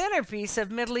the centerpiece of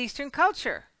Middle Eastern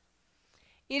culture.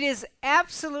 It is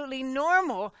absolutely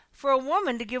normal for a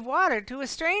woman to give water to a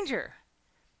stranger.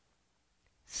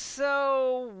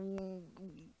 So,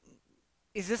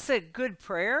 is this a good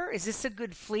prayer? Is this a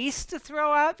good fleece to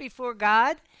throw out before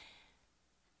God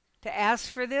to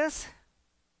ask for this?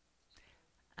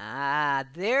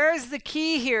 There's the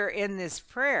key here in this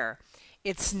prayer.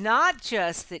 It's not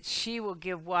just that she will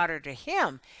give water to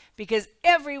him, because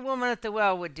every woman at the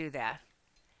well would do that,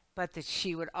 but that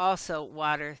she would also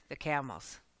water the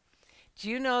camels. Do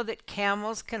you know that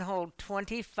camels can hold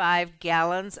 25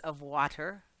 gallons of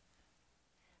water?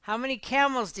 How many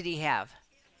camels did he have?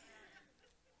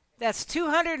 That's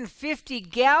 250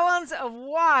 gallons of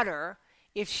water.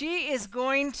 If she is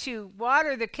going to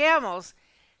water the camels,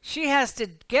 she has to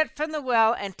get from the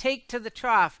well and take to the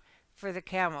trough for the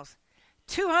camels.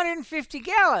 250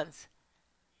 gallons.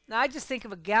 Now, I just think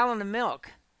of a gallon of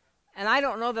milk, and I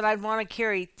don't know that I'd want to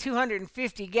carry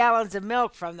 250 gallons of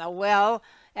milk from the well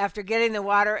after getting the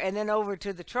water and then over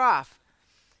to the trough.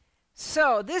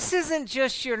 So this isn't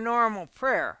just your normal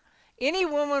prayer. Any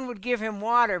woman would give him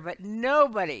water, but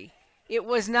nobody. It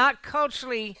was not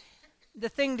culturally the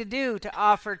thing to do to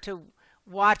offer to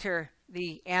water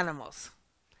the animals.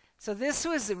 So this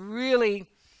was really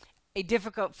a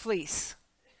difficult fleece.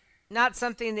 Not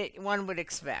something that one would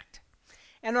expect.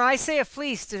 And when I say a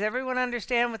fleece, does everyone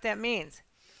understand what that means?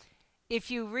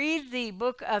 If you read the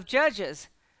book of Judges,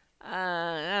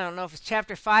 I don't know if it's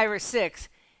chapter 5 or 6,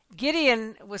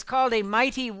 Gideon was called a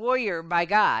mighty warrior by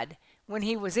God when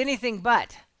he was anything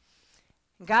but.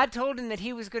 God told him that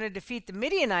he was going to defeat the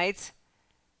Midianites,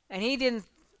 and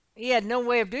he had no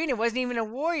way of doing it. He wasn't even a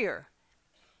warrior.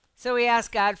 So he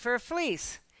asked God for a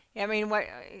fleece.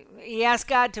 He asked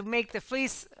God to make the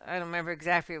fleece, I don't remember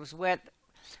exactly, it was wet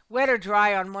or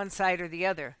dry on one side or the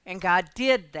other. And God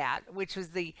did that, which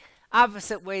was the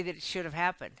opposite way that it should have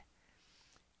happened.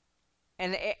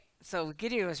 And so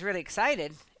Gideon was really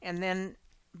excited,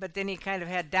 but then he kind of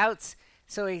had doubts.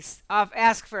 So he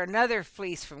asked for another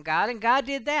fleece from God, and God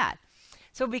did that.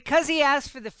 So because he asked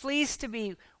for the fleece to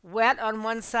be wet on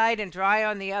one side and dry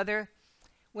on the other,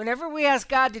 whenever we ask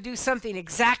God to do something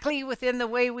exactly within the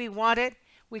way we want it,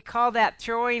 we call that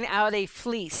throwing out a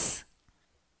fleece.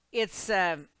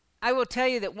 I will tell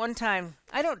you that one time,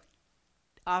 I don't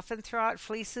often throw out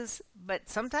fleeces, but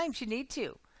sometimes you need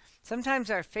to.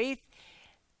 Sometimes our faith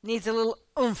needs a little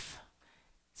oomph.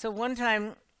 So one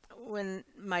time when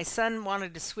my son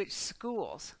wanted to switch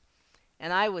schools,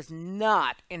 and I was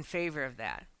not in favor of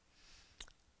that,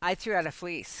 I threw out a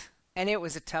fleece, and it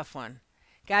was a tough one.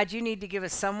 God, you need to give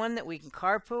us someone that we can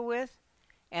carpool with.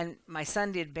 And my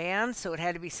son did band, so it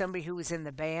had to be somebody who was in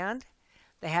the band.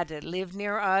 They had to live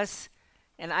near us.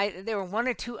 And there were one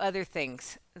or two other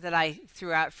things that I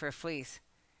threw out for a fleece.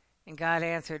 And God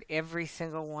answered every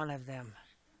single one of them.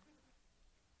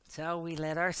 So we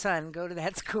let our son go to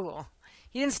that school.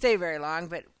 He didn't stay very long,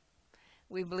 but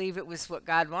we believe it was what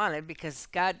God wanted, because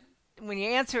God, when you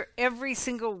answer every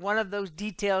single one of those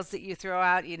details that you throw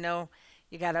out, you know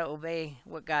you got to obey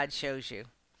what God shows you.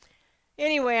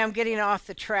 Anyway, I'm getting off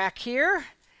the track here.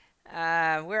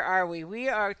 Where are we? We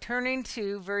are turning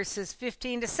to verses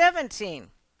 15 to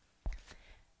 17.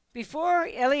 Before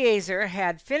Eliezer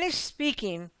had finished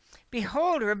speaking,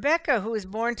 behold, Rebekah, who was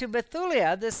born to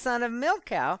Bethuel, the son of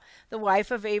Milcah, the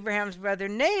wife of Abraham's brother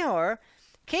Nahor,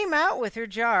 came out with her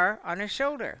jar on her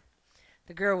shoulder.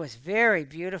 The girl was very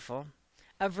beautiful,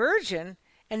 a virgin,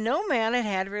 and no man had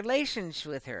had relations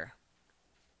with her.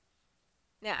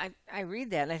 Now, I read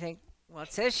that and I think, well,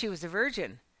 it says she was a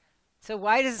virgin. So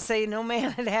why does it say no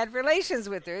man had had relations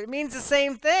with her? It means the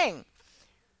same thing.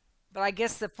 But I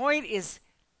guess the point is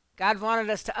God wanted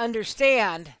us to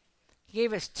understand. He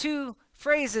gave us two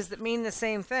phrases that mean the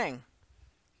same thing.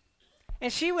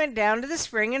 And she went down to the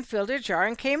spring and filled her jar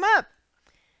and came up.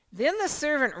 Then the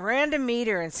servant ran to meet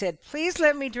her and said, "Please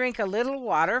let me drink a little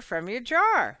water from your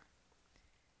jar."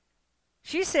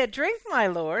 She said, "Drink, my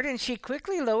lord," and she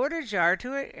quickly lowered her jar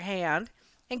to her hand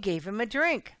and gave him a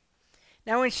drink.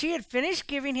 Now when she had finished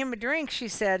giving him a drink, she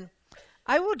said,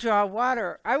 "I will draw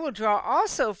water. I will draw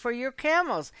also for your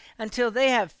camels until they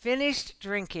have finished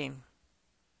drinking."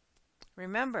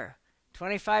 Remember,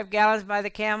 25 gallons by the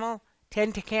camel,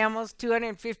 10 camels,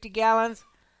 250 gallons.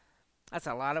 That's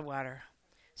a lot of water.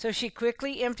 So she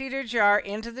quickly emptied her jar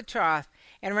into the trough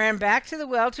and ran back to the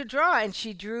well to draw, and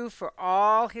she drew for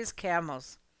all his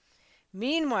camels.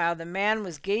 Meanwhile, the man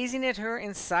was gazing at her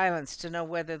in silence to know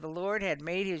whether the Lord had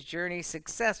made his journey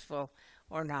successful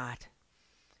or not.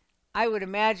 I would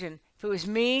imagine if it was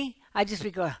me, I'd just be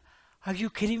going, "Are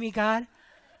you kidding me, God?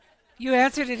 You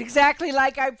answered it exactly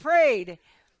like I prayed.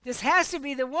 This has to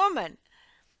be the woman."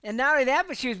 And not only that,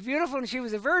 but she was beautiful and she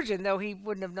was a virgin, though he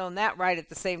wouldn't have known that right at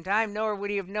the same time, nor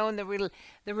would he have known the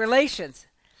relations.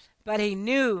 But he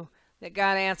knew that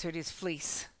God answered his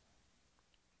fleece.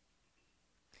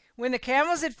 When the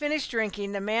camels had finished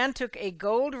drinking, the man took a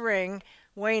gold ring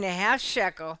weighing a half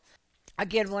shekel.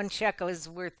 Again, 1 shekel is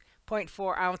worth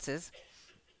 0.4 ounces.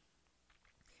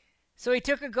 So he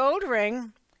took a gold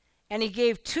ring, and he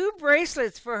gave 2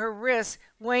 bracelets for her wrists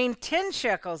weighing 10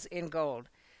 shekels in gold.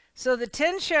 So the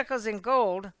 10 shekels in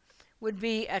gold would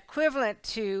be equivalent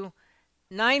to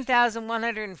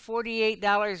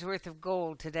 $9,148 worth of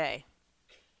gold today.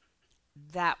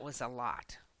 That was a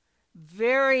lot.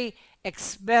 Very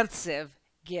expensive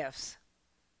gifts.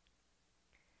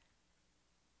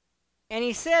 And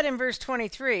he said in verse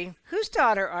 23, "Whose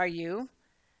daughter are you?"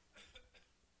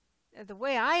 The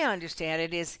way I understand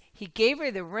it is he gave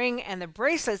her the ring and the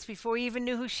bracelets before he even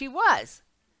knew who she was.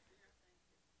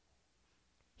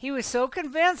 He was so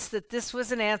convinced that this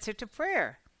was an answer to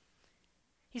prayer.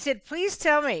 He said, "Please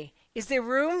tell me, is there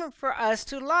room for us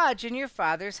to lodge in your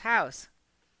father's house?"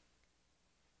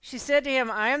 She said to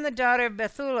him, "I am the daughter of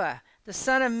Bethuel, the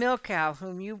son of Milcah,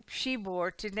 whom she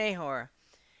bore to Nahor."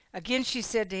 Again she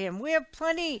said to him, "We have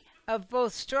plenty of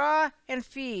both straw and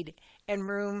feed and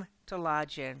room to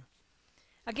lodge in."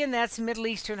 Again, that's Middle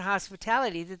Eastern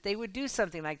hospitality, that they would do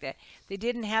something like that. They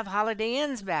didn't have Holiday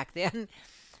Inns back then,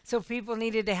 so people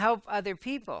needed to help other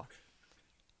people.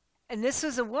 And this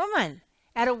was a woman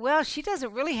at a well. She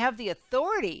doesn't really have the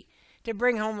authority to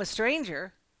bring home a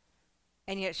stranger,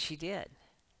 and yet she did.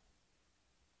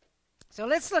 So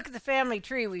let's look at the family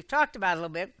tree. We've talked about it a little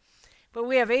bit, but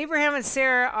we have Abraham and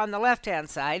Sarah on the left-hand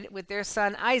side with their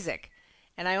son Isaac,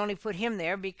 and I only put him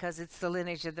there because it's the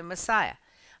lineage of the Messiah.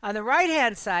 On the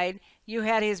right-hand side, you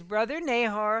had his brother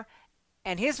Nahor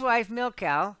and his wife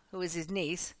Milcah, who was his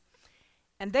niece,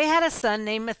 and they had a son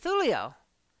named Bethuel.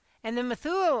 And then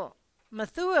Bethuel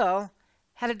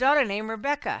had a daughter named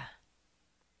Rebekah.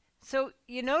 So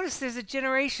you notice there's a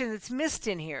generation that's missed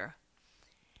in here.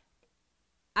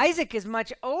 Isaac is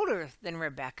much older than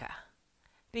Rebekah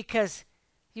because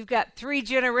you've got 3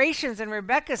 generations on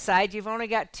Rebekah's side. You've only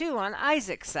got 2 on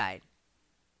Isaac's side.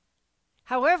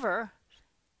 However,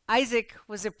 Isaac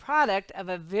was a product of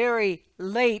a very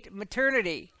late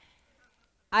maternity.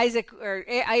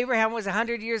 Abraham was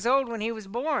 100 years old when he was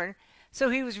born, so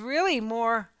he was really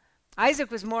Isaac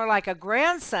was more like a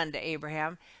grandson to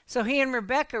Abraham, so he and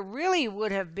Rebekah really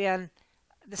would have been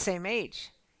the same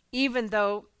age, even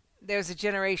though there's a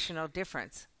generational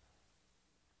difference.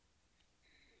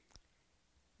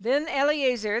 Then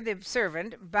Eliezer, the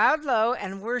servant, bowed low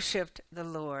and worshipped the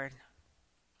Lord.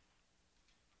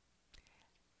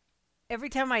 Every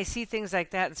time I see things like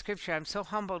that in Scripture, I'm so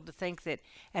humbled to think that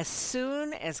as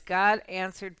soon as God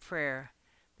answered prayer,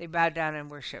 they bowed down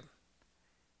and worshiped.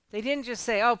 They didn't just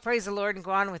say, "Oh, praise the Lord," and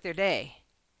go on with their day.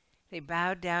 They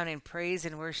bowed down in praise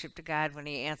and worship to God when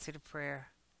he answered a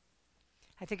prayer.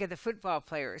 I think of the football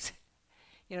players.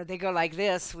 They go like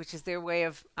this, which is their way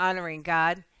of honoring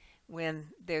God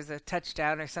when there's a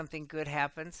touchdown or something good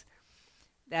happens.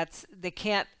 They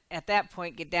can't, at that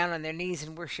point, get down on their knees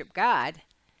and worship God.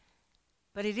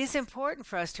 But it is important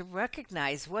for us to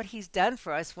recognize what he's done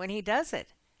for us when he does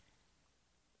it.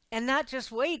 And not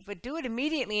just wait, but do it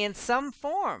immediately in some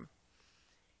form.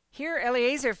 Here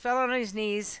Eliezer fell on his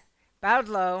knees, bowed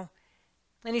low,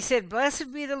 and he said,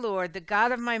 "Blessed be the Lord, the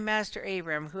God of my master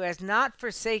Abram, who has not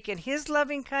forsaken his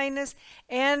loving kindness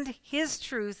and his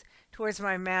truth towards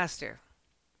my master."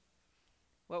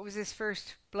 What was his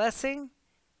first blessing?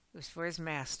 It was for his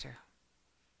master.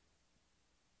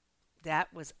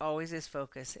 That was always his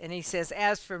focus. And he says,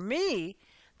 "As for me,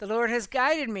 the Lord has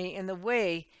guided me in the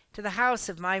way to the house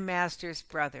of my master's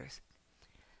brothers."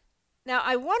 Now,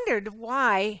 I wondered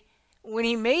why, when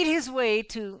he made his way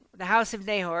to the house of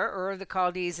Nahor, or the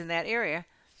Chaldees in that area,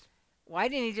 why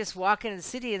didn't he just walk into the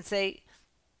city and say,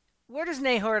 "Where does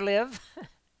Nahor live?"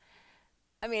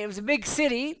 I mean, it was a big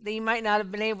city. He might not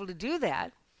have been able to do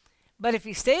that. But if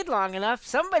he stayed long enough,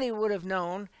 somebody would have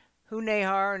known who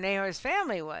Nahor or Nahor's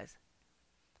family was.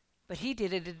 But he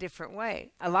did it a different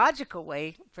way, a logical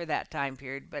way for that time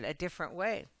period, but a different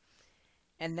way.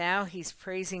 And now he's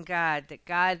praising God that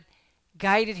God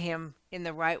guided him in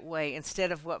the right way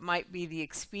instead of what might be the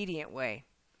expedient way.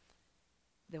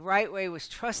 The right way was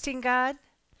trusting God,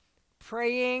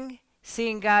 praying,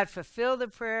 seeing God fulfill the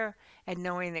prayer, and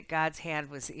knowing that God's hand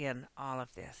was in all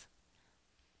of this.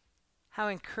 How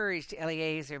encouraged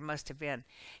Eliezer must have been.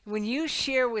 When you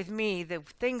share with me the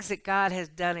things that God has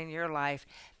done in your life,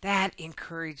 that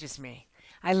encourages me.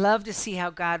 I love to see how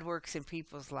God works in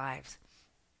people's lives.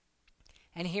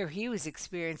 And here he was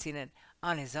experiencing it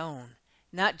on his own,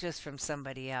 not just from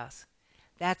somebody else.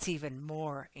 That's even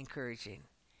more encouraging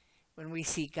when we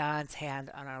see God's hand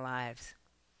on our lives.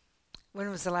 When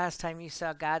was the last time you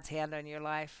saw God's hand on your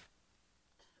life?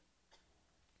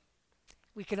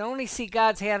 We can only see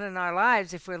God's hand in our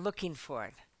lives if we're looking for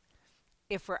it,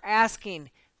 if we're asking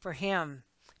for him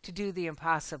to do the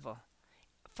impossible,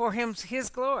 for his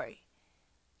glory.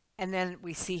 And then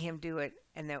we see him do it,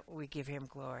 and then we give him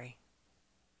glory.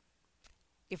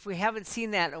 If we haven't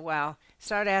seen that in a while,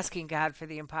 start asking God for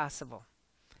the impossible.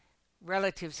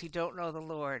 Relatives who don't know the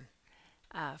Lord,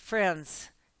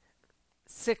 friends,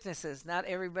 sicknesses. Not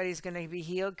everybody's going to be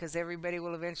healed because everybody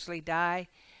will eventually die.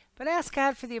 But ask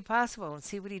God for the impossible and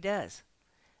see what he does.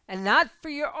 And not for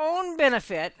your own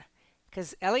benefit,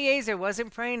 because Eliezer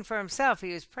wasn't praying for himself.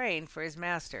 He was praying for his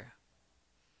master.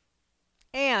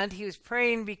 And he was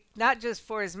praying not just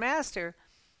for his master,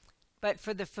 but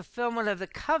for the fulfillment of the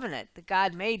covenant that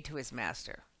God made to his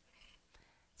master.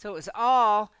 So it was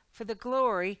all for the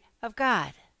glory of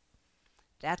God.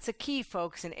 That's a key,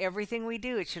 folks, in everything we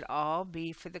do. It should all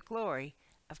be for the glory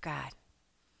of God.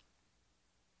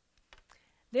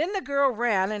 Then the girl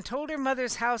ran and told her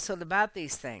mother's household about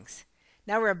these things.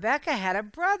 Now Rebekah had a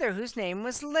brother whose name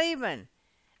was Laban,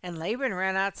 and Laban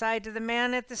ran outside to the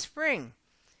man at the spring.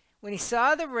 When he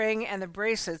saw the ring and the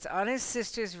bracelets on his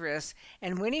sister's wrists,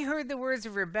 and when he heard the words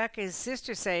of Rebekah his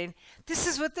sister saying, "This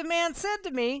is what the man said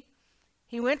to me,"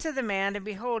 he went to the man, and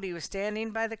behold, he was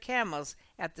standing by the camels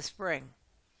at the spring.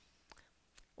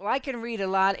 Well, I can read a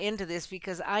lot into this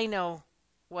because I know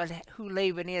who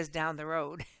Laban is down the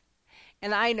road.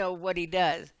 And I know what he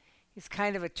does. He's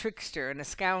kind of a trickster and a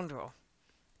scoundrel.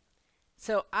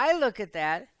 So I look at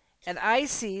that, and I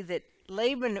see that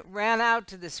Laban ran out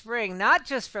to the spring, not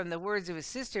just from the words of his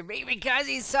sister, but because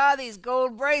he saw these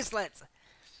gold bracelets.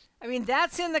 I mean,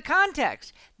 that's in the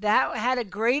context. That had a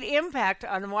great impact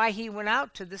on why he went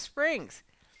out to the springs,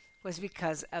 was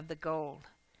because of the gold.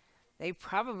 They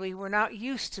probably were not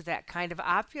used to that kind of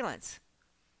opulence.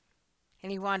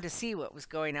 And he wanted to see what was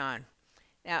going on.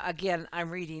 Now, again, I'm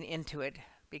reading into it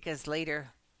because later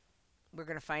we're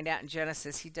going to find out in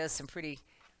Genesis he does some pretty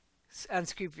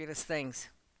unscrupulous things.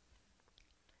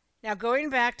 Now,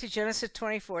 going back to Genesis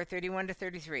 24, 31 to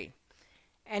 33.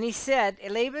 And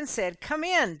Laban said, "Come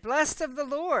in, blessed of the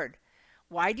Lord.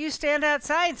 Why do you stand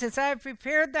outside, since I have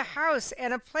prepared the house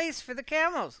and a place for the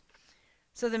camels?"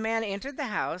 So the man entered the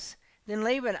house. Then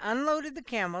Laban unloaded the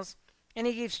camels, and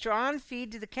he gave straw and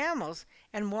feed to the camels,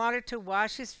 and water to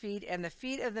wash his feet and the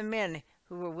feet of the men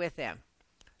who were with them.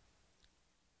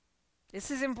 This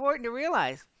is important to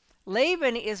realize.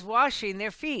 Laban is washing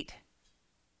their feet.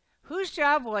 Whose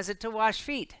job was it to wash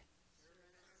feet?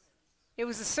 It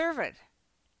was a servant.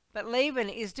 But Laban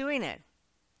is doing it.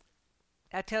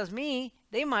 That tells me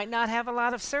they might not have a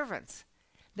lot of servants.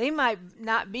 They might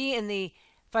not be in the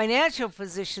financial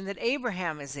position that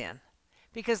Abraham is in,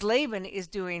 because Laban is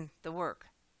doing the work.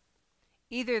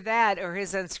 Either that or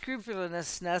his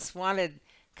unscrupulousness wanted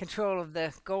control of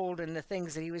the gold and the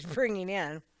things that he was bringing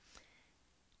in.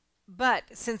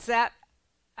 But since that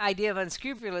idea of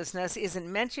unscrupulousness isn't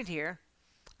mentioned here,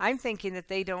 I'm thinking that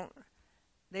they don't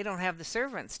they don't have the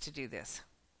servants to do this.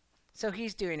 So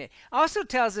he's doing it. Also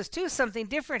tells us, too, something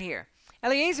different here.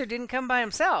 Eliezer didn't come by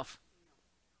himself.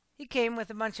 He came with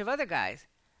a bunch of other guys.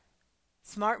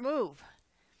 Smart move.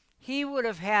 He would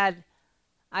have had,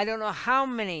 I don't know how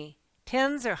many,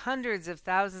 tens or hundreds of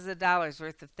thousands of dollars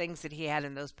worth of things that he had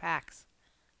in those packs.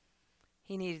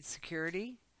 He needed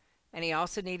security, and he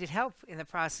also needed help in the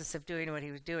process of doing what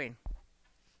he was doing.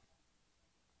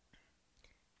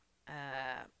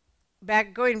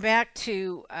 Going back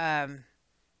to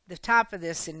the top of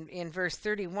this in verse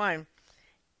 31,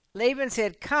 Laban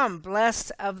said, "Come,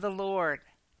 blessed of the Lord."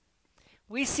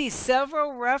 We see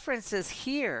several references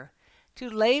here to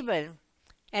Laban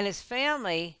and his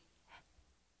family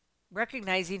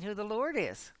recognizing who the Lord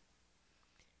is.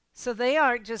 So they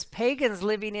aren't just pagans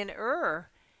living in Ur.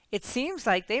 It seems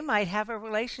like they might have a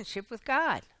relationship with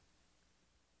God.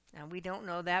 Now, we don't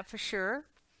know that for sure,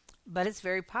 but it's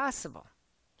very possible.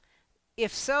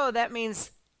 If so, that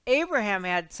means Abraham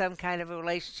had some kind of a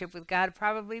relationship with God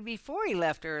probably before he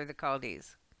left Ur of the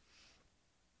Chaldees.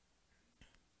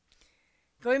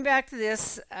 Going back to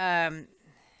this, it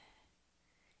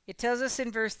tells us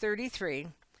in verse 33,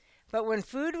 "But when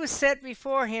food was set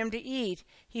before him to eat,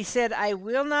 he said, 'I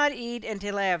will not eat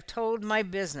until I have told my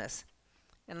business.'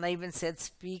 And Laban said,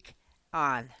 'Speak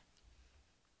on.'"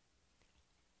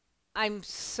 I'm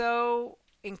so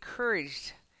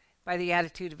encouraged by the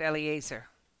attitude of Eliezer.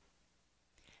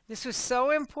 This was so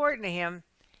important to him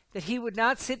that he would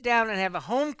not sit down and have a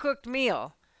home-cooked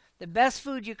meal, the best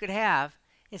food you could have,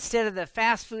 instead of the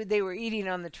fast food they were eating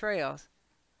on the trails,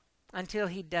 until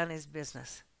he'd done his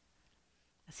business.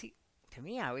 See, to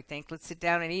me, I would think, let's sit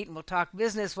down and eat and we'll talk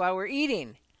business while we're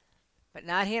eating. But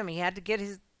not him. He had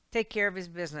to take care of his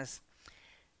business.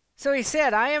 So he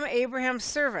said, "I am Abraham's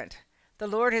servant. The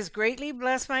Lord has greatly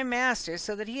blessed my master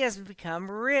so that he has become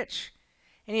rich.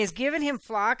 And he has given him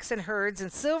flocks and herds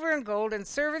and silver and gold and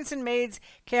servants and maids,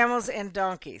 camels and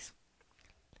donkeys."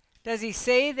 Does he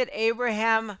say that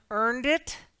Abraham earned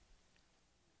it?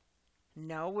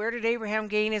 No. Where did Abraham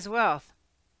gain his wealth?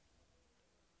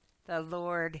 The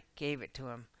Lord gave it to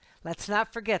him. Let's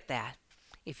not forget that.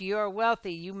 If you are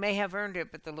wealthy, you may have earned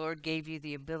it, but the Lord gave you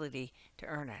the ability to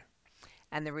earn it.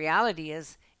 And the reality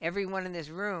is, everyone in this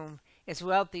room is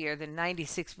wealthier than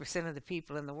 96% of the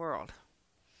people in the world.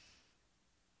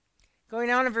 Going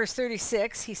on in verse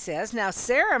 36, he says, "Now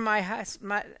Sarah,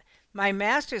 my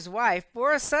master's wife,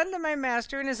 bore a son to my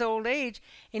master in his old age,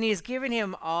 and he has given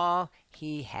him all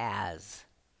he has."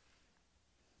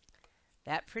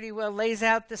 That pretty well lays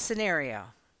out the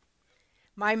scenario.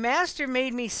 "My master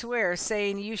made me swear,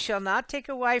 saying, 'You shall not take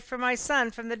a wife for my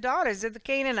son from the daughters of the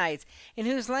Canaanites, in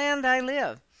whose land I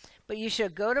live. But you shall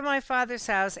go to my father's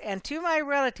house and to my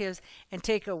relatives and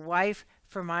take a wife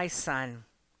for my son.'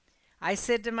 I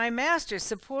said to my master,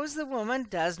 'Suppose the woman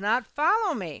does not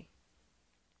follow me?'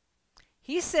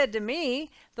 He said to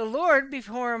me, 'The Lord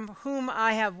before whom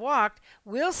I have walked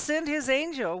will send his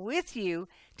angel with you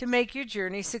to make your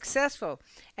journey successful,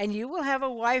 and you will have a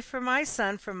wife for my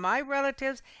son from my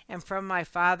relatives and from my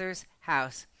father's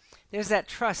house.'" There's that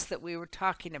trust that we were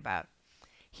talking about.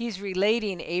 He's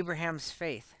relating Abraham's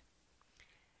faith.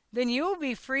 "Then you will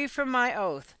be free from my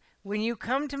oath when you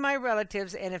come to my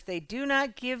relatives, and if they do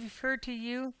not give her to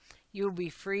you, you will be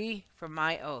free from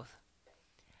my oath."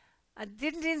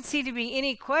 Didn't seem to be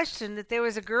any question that there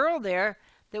was a girl there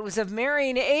that was of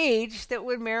marrying age that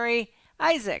would marry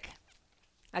Isaac.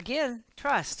 Again,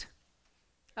 trust.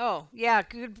 Oh, yeah,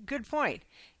 good point.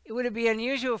 It would be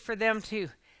unusual for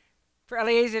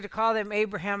Eliezer to call them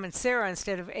Abraham and Sarah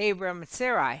instead of Abram and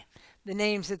Sarai, the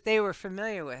names that they were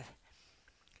familiar with.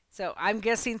 So I'm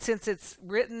guessing since it's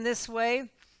written this way,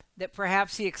 that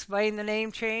perhaps he explained the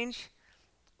name change,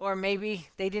 or maybe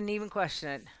they didn't even question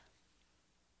it.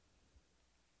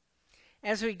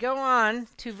 As we go on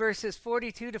to verses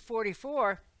 42 to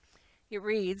 44, it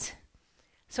reads,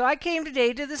 "So I came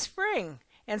today to the spring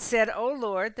and said, 'O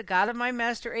Lord, the God of my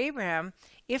master Abraham,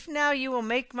 if now you will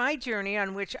make my journey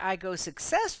on which I go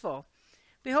successful,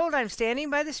 behold, I'm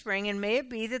standing by the spring, and may it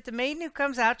be that the maiden who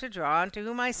comes out to draw, and to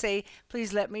whom I say,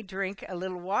 please let me drink a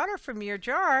little water from your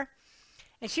jar,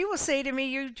 and she will say to me,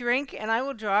 you drink, and I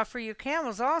will draw for your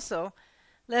camels also.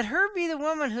 Let her be the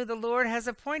woman who the Lord has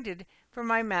appointed for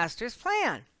my master's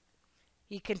plan.'"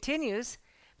 He continues,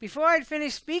 "Before I had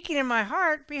finished speaking in my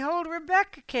heart, behold,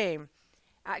 Rebekah came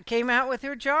out with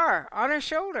her jar on her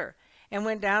shoulder, and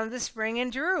went down to the spring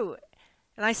and drew.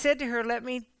 And I said to her,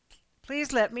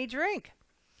 please let me drink.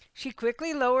 She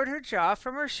quickly lowered her jar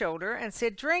from her shoulder and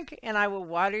said, 'Drink, and I will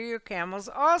water your camels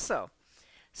also.'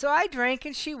 So I drank,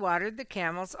 and she watered the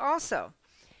camels also."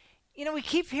 we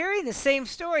keep hearing the same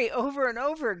story over and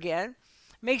over again.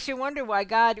 Makes you wonder why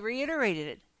God reiterated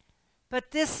it.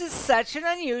 But this is such an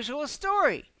unusual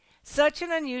story, such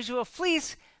an unusual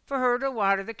fleece for her to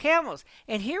water the camels.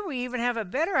 And here we even have a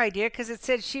better idea because it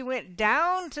said she went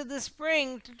down to the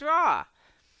spring to draw.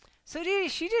 So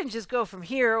she didn't just go from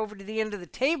here over to the end of the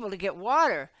table to get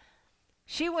water.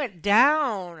 She went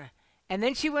down, and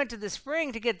then she went to the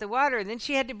spring to get the water, and then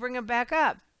she had to bring them back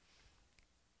up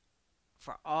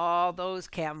for all those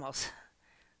camels.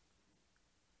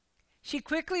 She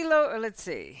quickly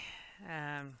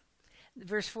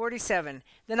verse 47.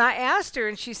 Then I asked her,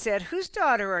 and she said, "Whose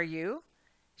daughter are you?"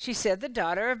 She said, "The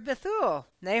daughter of Bethuel,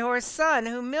 Nahor's son,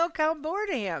 whom Milcah bore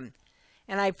to him."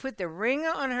 And I put the ring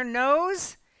on her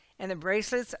nose and the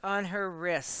bracelets on her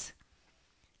wrists.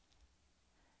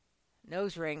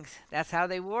 Nose rings. That's how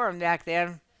they wore them back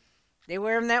then. They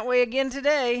wear them that way again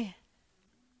today.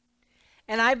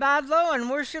 And I bowed low and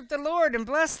worshipped the Lord and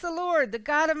blessed the Lord, the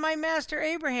God of my master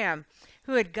Abraham,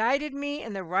 who had guided me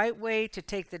in the right way to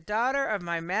take the daughter of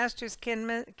my master's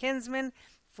kinsman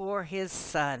for his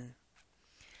son.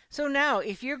 So now,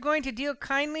 if you're going to deal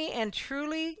kindly and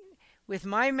truly with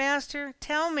my master,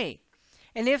 tell me.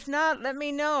 And if not, let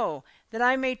me know, that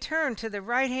I may turn to the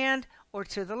right hand or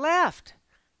to the left.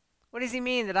 What does he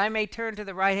mean, that I may turn to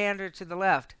the right hand or to the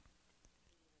left?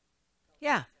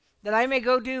 Yeah, that I may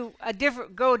go a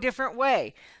different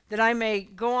way, that I may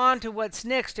go on to what's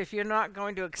next if you're not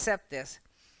going to accept this.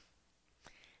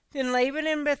 Then Laban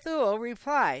and Bethuel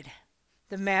replied,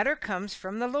 "The matter comes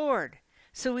from the Lord,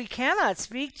 so we cannot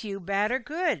speak to you bad or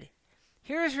good.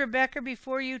 Here is Rebekah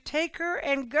before you. Take her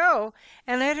and go,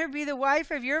 and let her be the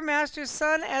wife of your master's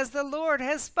son, as the Lord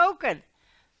has spoken."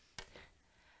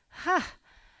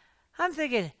 I'm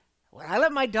thinking, would I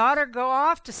let my daughter go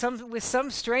off with some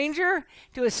stranger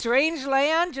to a strange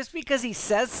land just because he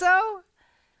says so?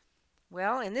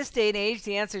 Well, in this day and age,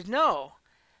 the answer is no.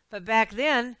 But back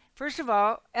then, first of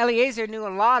all, Eliezer knew a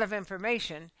lot of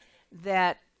information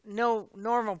that no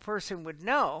normal person would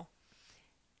know.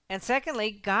 And secondly,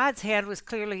 God's hand was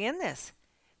clearly in this,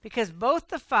 because both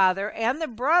the father and the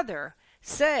brother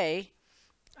say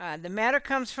the matter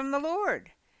comes from the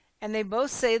Lord. And they both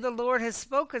say the Lord has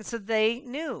spoken, so they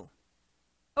knew.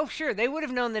 Oh, sure, they would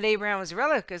have known that Abraham was a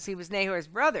relative because he was Nahor's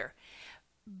brother.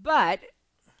 But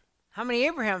how many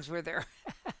Abrahams were there?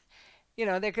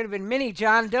 There could have been many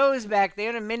John Does back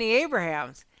then and many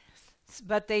Abrahams.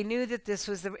 But they knew that this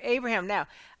was the Abraham. Now,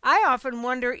 I often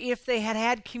wonder if they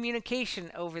had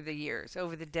communication over the years,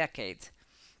 over the decades.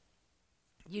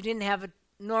 You didn't have a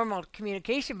normal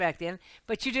communication back then,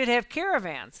 but you did have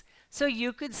caravans. So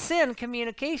you could send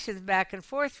communications back and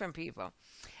forth from people.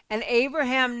 And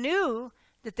Abraham knew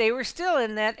that they were still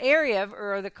in that area of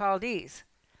Ur of the Chaldees.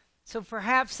 So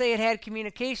perhaps they had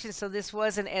communication, so this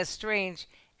wasn't as strange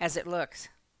as it looks.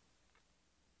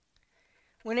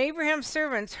 When Abraham's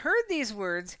servants heard these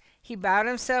words, he bowed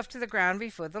himself to the ground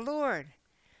before the Lord.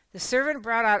 The servant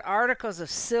brought out articles of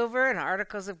silver and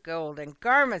articles of gold and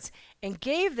garments and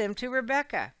gave them to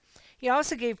Rebekah. He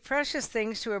also gave precious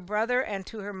things to her brother and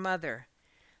to her mother.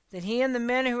 Then he and the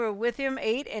men who were with him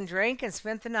ate and drank and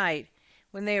spent the night.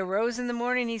 When they arose in the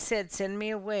morning, he said, "Send me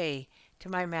away to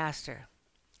my master."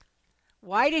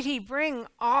 Why did he bring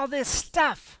all this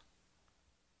stuff?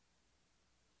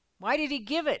 Why did he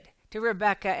give it to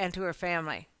Rebekah and to her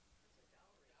family?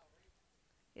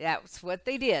 That's what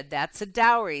they did. That's a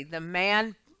dowry. The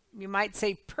man, you might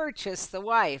say, purchased the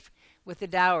wife with the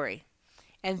dowry.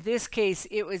 In this case,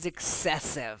 it was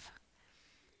excessive.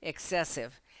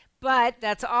 Excessive. But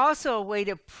that's also a way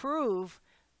to prove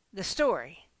the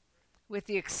story with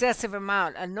the excessive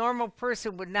amount. A normal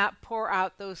person would not pour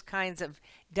out those kinds of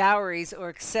dowries or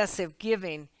excessive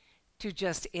giving to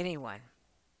just anyone.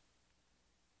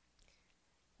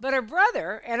 But her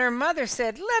brother and her mother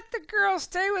said, "Let the girl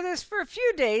stay with us for a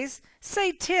few days,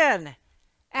 say 10.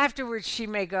 Afterwards she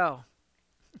may go."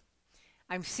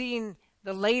 I'm seeing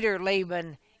the later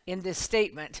Laban in this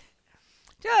statement.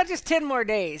 Just 10 more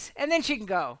days, and then she can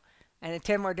go. And in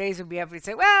 10 more days would be able to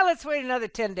say, well, let's wait another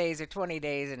 10 days or 20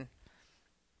 days.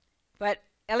 But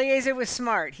Eliezer was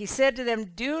smart. He said to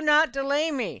them, "Do not delay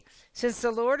me, since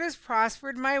the Lord has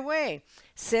prospered my way.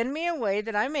 Send me away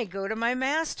that I may go to my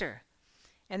master."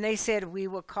 And they said, "We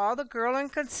will call the girl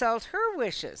and consult her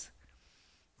wishes."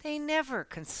 They never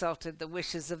consulted the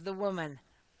wishes of the woman.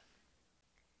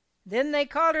 Then they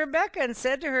called Rebekah and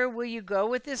said to her, "Will you go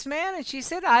with this man?" And she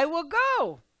said, "I will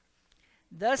go."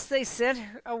 Thus they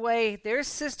sent away their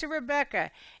sister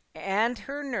Rebekah and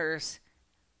her nurse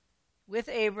with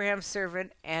Abraham's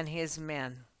servant and his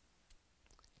men.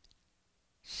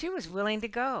 She was willing to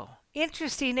go.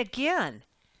 Interesting again.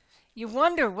 You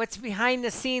wonder what's behind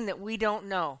the scene that we don't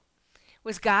know.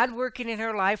 Was God working in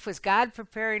her life? Was God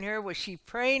preparing her? Was she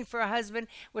praying for a husband?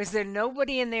 Was there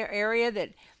nobody in their area that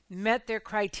met their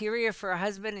criteria for a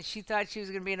husband and she thought she was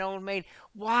going to be an old maid?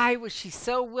 Why was she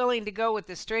so willing to go with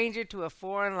a stranger to a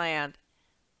foreign land?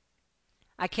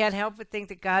 I can't help but think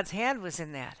that God's hand was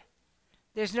in that.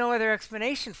 There's no other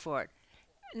explanation for it.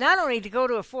 Not only to go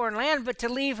to a foreign land, but to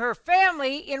leave her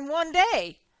family in one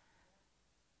day.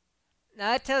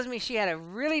 Now that tells me she had a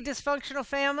really dysfunctional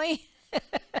family.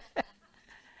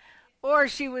 Or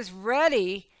she was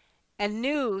ready and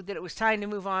knew that it was time to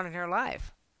move on in her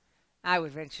life. I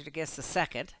would venture to guess the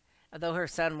second. Although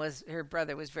her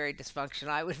brother was very dysfunctional,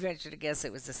 I would venture to guess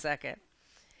it was the second.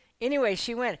 Anyway,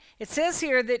 she went. It says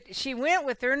here that she went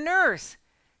with her nurse.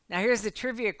 Now here's the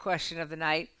trivia question of the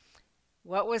night.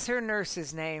 What was her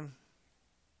nurse's name?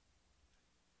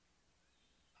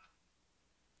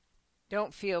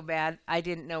 Don't feel bad. I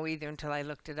didn't know either until I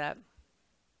looked it up.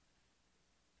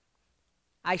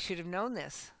 I should have known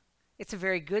this. It's a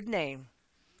very good name.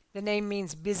 The name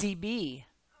means busy bee.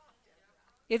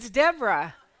 It's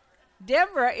Deborah.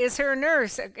 Deborah is her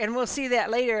nurse, and we'll see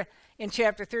that later in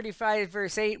chapter 35,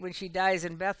 verse 8, when she dies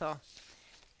in Bethel.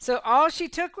 So all she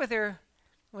took with her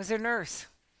was her nurse.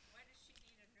 Why does she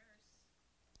need a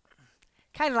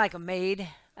nurse? Kind of like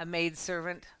a maid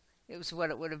servant. It was what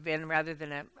it would have been rather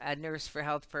than a nurse for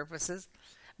health purposes.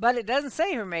 But it doesn't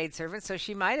say her maidservant, so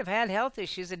she might have had health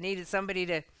issues and needed somebody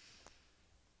to,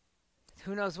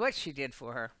 who knows what she did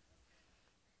for her.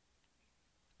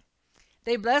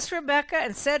 They blessed Rebekah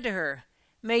and said to her,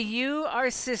 "May you,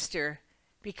 our sister,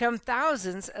 become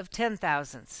thousands of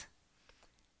 10,000s."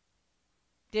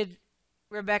 Did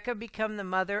Rebekah become the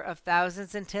mother of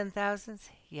thousands and 10,000s?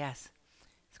 Yes.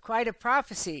 It's quite a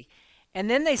prophecy. And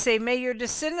then they say, "May your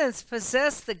descendants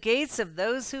possess the gates of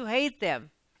those who hate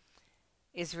them."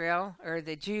 Israel, or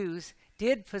the Jews,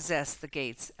 did possess the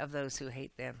gates of those who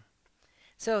hate them.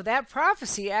 So that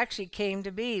prophecy actually came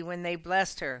to be when they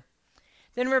blessed her.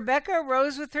 Then Rebekah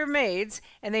arose with her maids,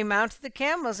 and they mounted the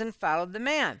camels and followed the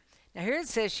man. Now here it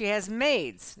says she has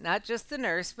maids, not just the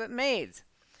nurse, but maids.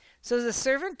 So the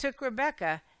servant took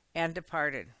Rebekah and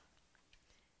departed.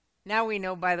 Now we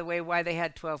know, by the way, why they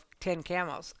had 10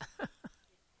 camels.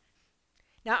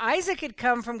 Now Isaac had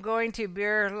come from going to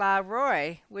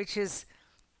Beer-la-Roi, which is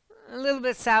a little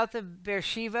bit south of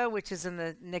Beersheba, which is in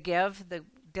the Negev, the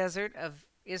desert of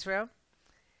Israel.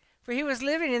 For he was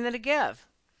living in the Negev.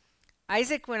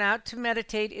 Isaac went out to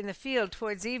meditate in the field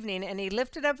towards evening, and he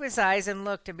lifted up his eyes and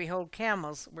looked, and behold,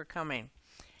 camels were coming.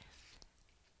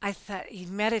 I thought, he's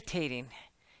meditating.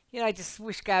 I just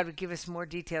wish God would give us more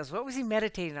details. What was he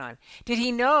meditating on? Did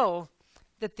he know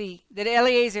that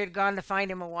Eliezer had gone to find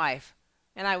him a wife?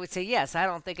 And I would say, yes, I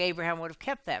don't think Abraham would have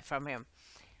kept that from him.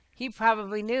 He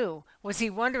probably knew. Was he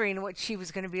wondering what she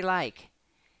was going to be like?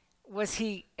 Was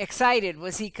he excited?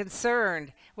 Was he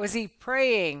concerned? Was he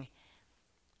praying?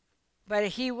 But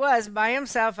he was by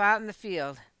himself out in the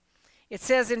field. It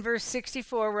says in verse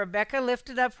 64, Rebekah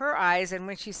lifted up her eyes, and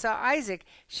when she saw Isaac,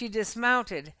 she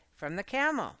dismounted from the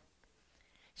camel.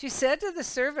 She said to the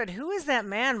servant, "Who is that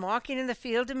man walking in the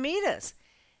field to meet us?"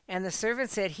 And the servant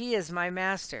said, "He is my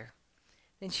master."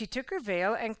 Then she took her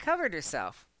veil and covered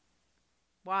herself.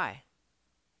 Why?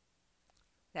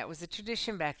 That was the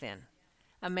tradition back then.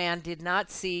 A man did not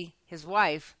see his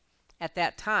wife at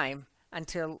that time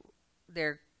until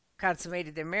they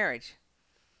consummated their marriage.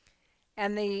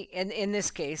 And in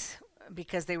this case,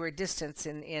 because they were distant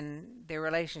in their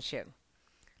relationship.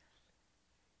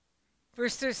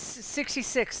 Verse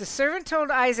 66, the servant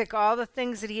told Isaac all the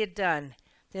things that he had done.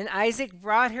 Then Isaac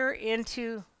brought her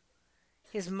into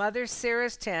his mother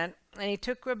Sarah's tent, and he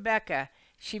took Rebekah.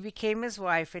 She became his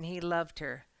wife, and he loved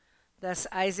her. Thus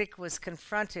Isaac was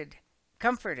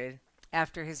comforted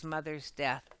after his mother's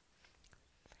death.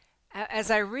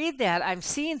 As I read that, I'm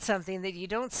seeing something that you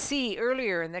don't see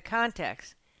earlier in the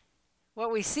context.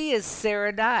 What we see is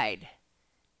Sarah died.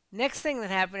 Next thing that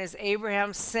happened is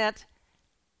Abraham sent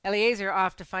Eliezer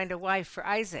off to find a wife for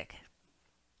Isaac.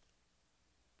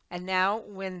 And now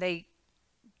when they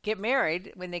get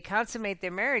married, when they consummate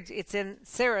their marriage, it's in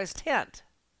Sarah's tent.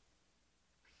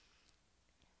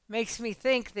 Makes me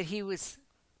think that he was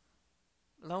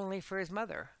lonely for his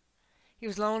mother. He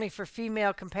was lonely for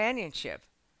female companionship.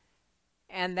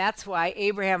 And that's why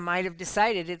Abraham might have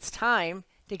decided it's time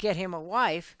to get him a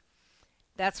wife.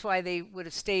 That's why they would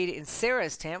have stayed in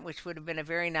Sarah's tent, which would have been a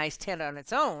very nice tent on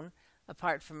its own,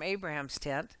 apart from Abraham's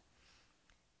tent.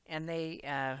 And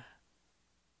and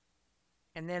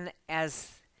then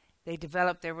as they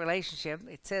developed their relationship,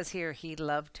 it says here he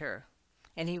loved her,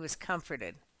 and he was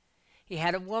comforted. He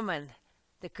had a woman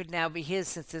that could now be his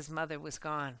since his mother was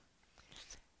gone.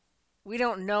 We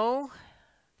don't know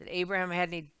that Abraham had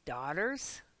any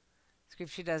daughters.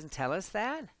 Scripture doesn't tell us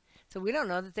that. So we don't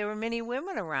know that there were many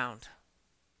women around.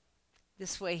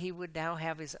 This way he would now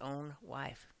have his own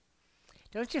wife.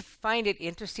 Don't you find it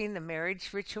interesting, the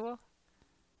marriage ritual?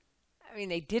 I mean,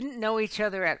 they didn't know each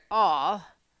other at all.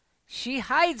 She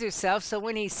hides herself, so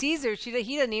when he sees her, he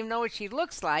doesn't even know what she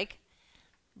looks like.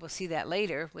 We'll see that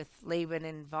later with Laban's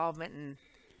involvement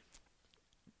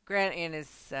in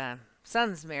his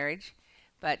son's marriage.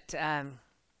 But they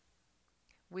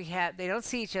don't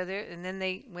see each other, and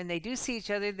then when they do see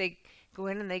each other, they go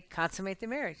in and they consummate the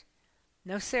marriage.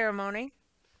 No ceremony,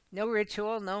 no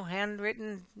ritual, no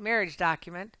handwritten marriage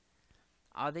document.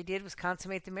 All they did was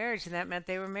consummate the marriage, and that meant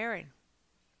they were married.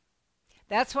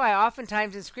 That's why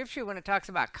oftentimes in Scripture when it talks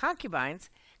about concubines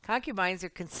are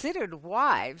considered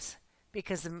wives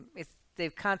because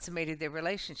they've consummated their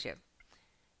relationship.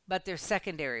 But they're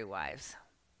secondary wives.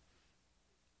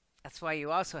 That's why you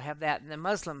also have that in the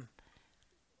Muslim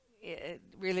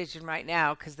religion right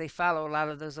now, because they follow a lot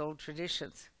of those old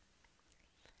traditions.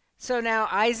 So now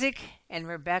Isaac and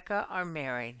Rebekah are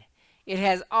married. It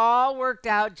has all worked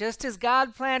out just as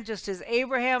God planned, just as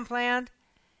Abraham planned.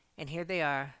 And here they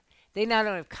are. They not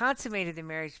only have consummated the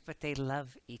marriage, but they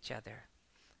love each other.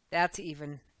 That's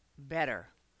even better.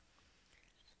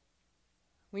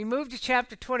 We move to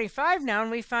chapter 25 now, and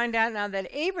we find out now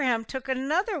that Abraham took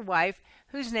another wife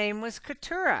whose name was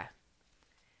Keturah.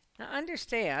 Now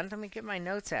understand, let me get my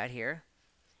notes out here.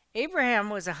 Abraham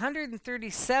was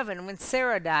 137 when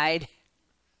Sarah died,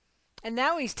 and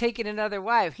now he's taken another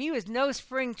wife. He was no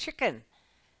spring chicken.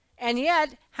 And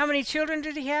yet, how many children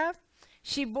did he have?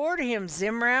 She bore to him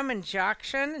Zimram and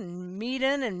Jokshan and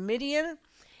Medan and Midian,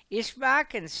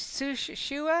 Ishbak and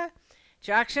Shua.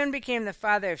 Jokshan became the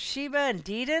father of Sheba and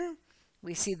Dedan.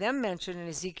 We see them mentioned in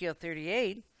Ezekiel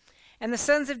 38. And the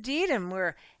sons of Dedan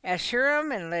were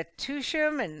Ashurim and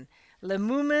Letushim and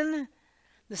Lemuman.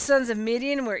 The sons of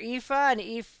Midian were Ephah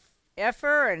and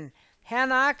Epher and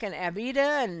Hanok and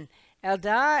Abida and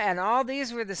Eldah, and all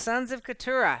these were the sons of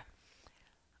Keturah.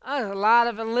 Oh, a lot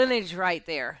of a lineage right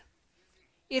there.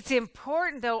 It's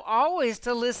important, though, always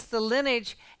to list the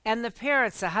lineage and the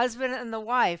parents, the husband and the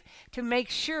wife, to make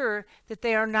sure that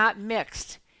they are not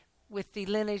mixed with the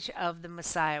lineage of the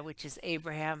Messiah, which is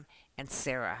Abraham and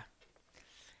Sarah.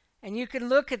 And you can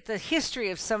look at the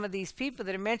history of some of these people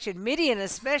that are mentioned, Midian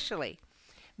especially.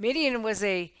 Midian was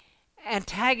a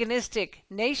antagonistic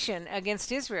nation against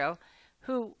Israel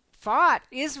who fought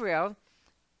Israel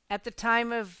at the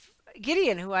time of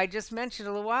Gideon, who I just mentioned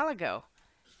a little while ago.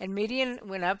 And Gideon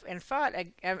went up and fought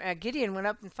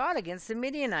against the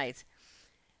Midianites.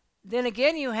 Then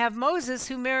again, you have Moses,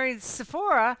 who married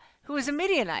Zipporah, who was a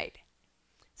Midianite.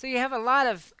 So you have a lot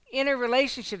of inner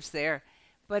relationships there,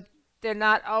 but they're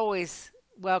not always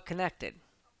well connected.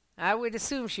 I would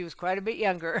assume she was quite a bit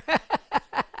younger.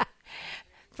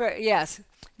 Yes,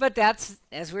 but that's,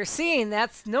 as we're seeing,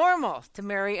 that's normal to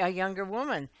marry a younger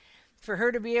woman. For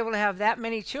her to be able to have that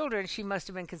many children, she must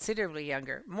have been considerably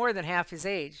younger, more than half his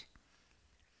age.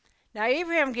 Now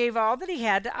Abraham gave all that he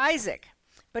had to Isaac,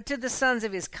 but to the sons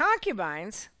of his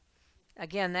concubines,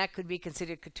 again, that could be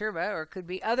considered Keturah, or it could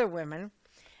be other women,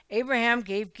 Abraham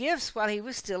gave gifts while he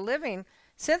was still living,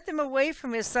 sent them away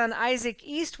from his son Isaac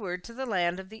eastward to the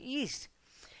land of the east.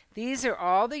 These are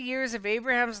all the years of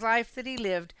Abraham's life that he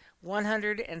lived,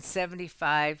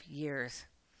 175 years.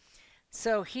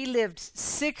 So he lived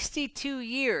 62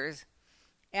 years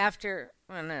after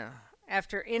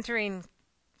entering,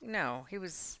 he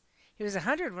was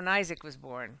 100 when Isaac was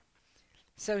born.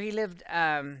 So he lived,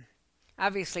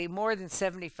 obviously, more than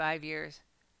 75 years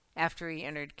after he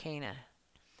entered Canaan.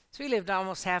 So he lived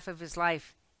almost half of his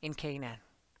life in Canaan.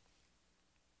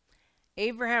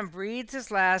 Abraham breathed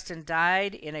his last and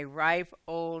died in a ripe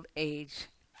old age.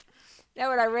 Now,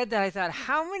 when I read that, I thought,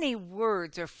 how many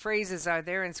words or phrases are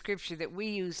there in Scripture that we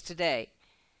use today?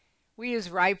 We use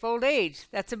ripe old age.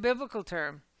 That's a biblical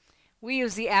term. We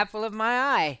use the apple of my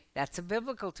eye. That's a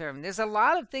biblical term. There's a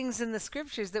lot of things in the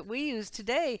Scriptures that we use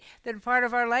today that are part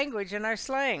of our language and our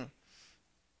slang.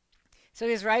 So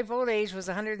his ripe old age was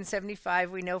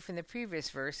 175, we know from the previous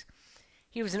verse.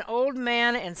 He was an old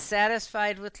man and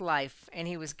satisfied with life, and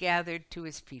he was gathered to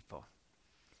his people.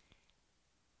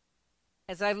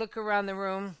 As I look around the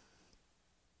room,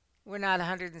 we're not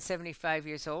 175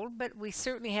 years old, but we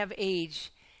certainly have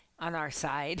age on our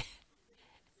side.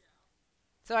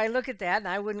 So I look at that, and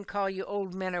I wouldn't call you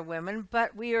old men or women,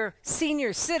 but we are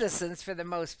senior citizens for the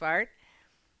most part.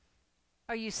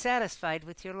 Are you satisfied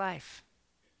with your life?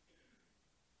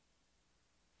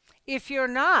 If you're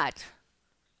not,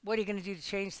 What are you going to do to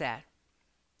change that?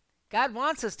 God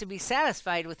wants us to be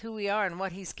satisfied with who we are and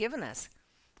what he's given us.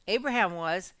 Abraham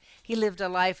was. He lived a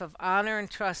life of honor and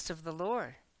trust of the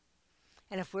Lord.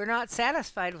 And if we're not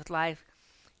satisfied with life,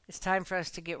 it's time for us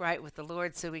to get right with the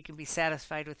Lord so we can be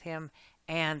satisfied with him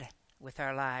and with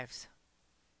our lives.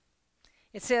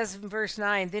 It says in verse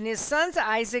 9, Then his sons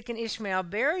Isaac and Ishmael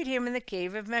buried him in the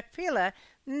cave of Machpelah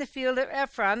in the field of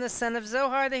Ephron, the son of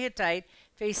Zohar the Hittite,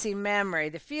 facing Mamre,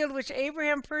 the field which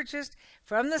Abraham purchased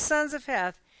from the sons of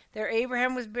Heth. There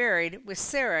Abraham was buried with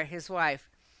Sarah his wife.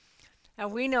 Now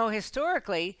we know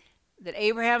historically that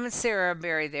Abraham and Sarah are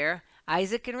buried there.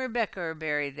 Isaac and Rebekah are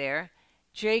buried there.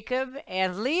 Jacob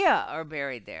and Leah are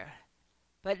buried there.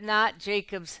 But not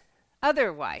Jacob's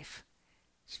other wife,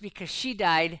 because she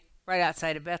died right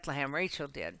outside of Bethlehem. Rachel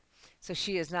did. So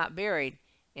she is not buried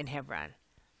in Hebron.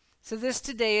 So this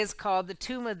today is called the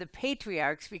tomb of the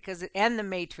patriarchs and the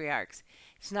matriarchs.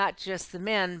 It's not just the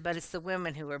men, but it's the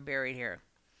women who are buried here.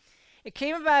 It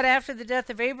came about after the death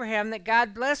of Abraham that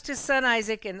God blessed his son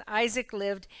Isaac, and Isaac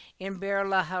lived in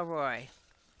Beer-lahai-roi.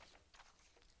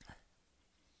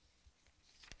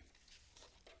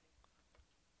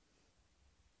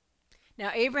 Now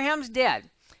Abraham's dead.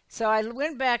 So I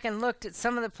went back and looked at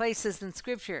some of the places in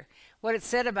Scripture, what it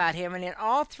said about him. And in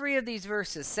all three of these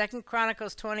verses, 2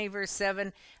 Chronicles 20, verse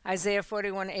 7, Isaiah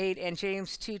 41, 8, and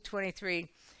James 2, 23,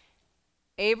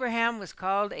 Abraham was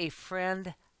called a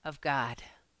friend of God.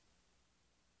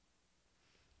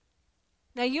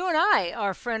 Now you and I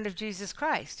are a friend of Jesus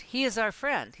Christ. He is our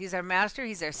friend. He's our master.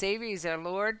 He's our Savior. He's our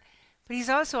Lord. But he's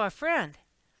also our friend.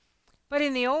 But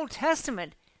in the Old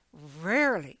Testament,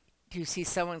 rarely do you see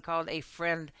someone called a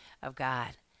friend of God,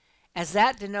 as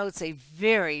that denotes a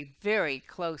very, very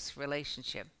close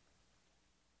relationship.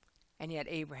 And yet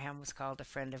Abraham was called a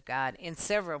friend of God in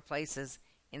several places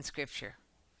in Scripture.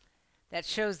 That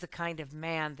shows the kind of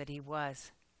man that he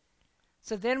was.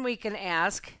 So then we can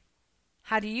ask,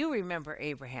 how do you remember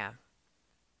Abraham?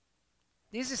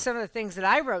 These are some of the things that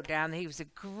I wrote down, that he was a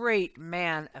great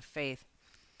man of faith.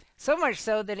 So much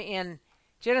so that in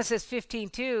Genesis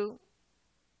 15:2,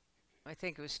 I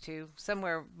think it was 2,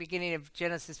 somewhere beginning of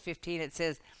Genesis 15, it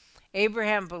says,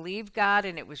 Abraham believed God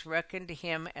and it was reckoned to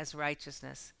him as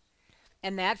righteousness.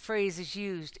 And that phrase is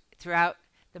used throughout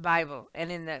the Bible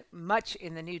and much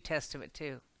in the New Testament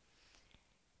too.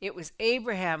 It was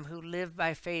Abraham who lived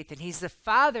by faith, and he's the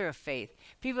father of faith.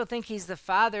 People think he's the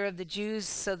father of the Jews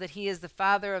so that he is the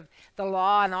father of the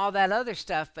law and all that other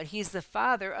stuff, but he's the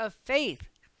father of faith.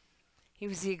 He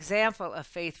was the example of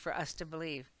faith for us to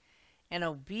believe. And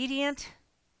obedient,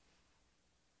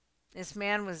 this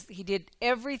man he did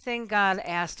everything God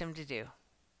asked him to do.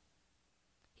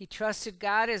 He trusted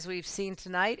God, as we've seen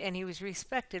tonight, and he was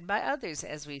respected by others,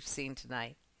 as we've seen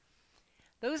tonight.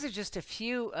 Those are just a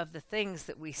few of the things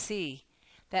that we see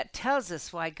that tells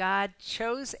us why God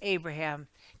chose Abraham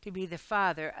to be the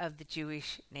father of the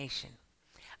Jewish nation,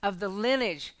 of the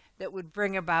lineage that would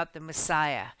bring about the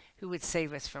Messiah who would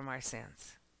save us from our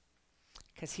sins,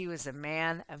 because he was a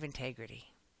man of integrity.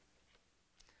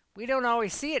 We don't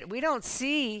always see it. We don't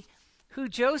see who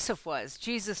Joseph was,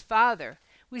 Jesus' father.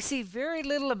 We see very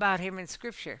little about him in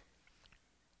Scripture.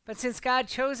 But since God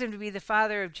chose him to be the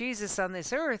father of Jesus on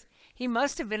this earth, he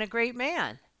must have been a great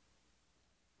man.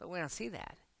 But we don't see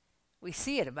that. We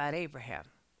see it about Abraham.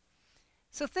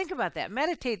 So think about that.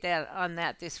 Meditate on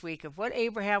that this week, of what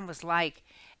Abraham was like.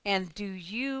 And do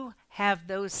you have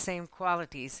those same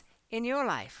qualities in your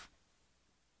life?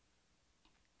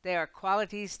 They are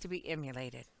qualities to be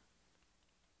emulated.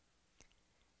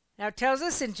 Now it tells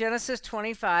us in Genesis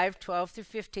 25, 12 through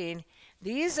 15,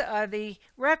 these are the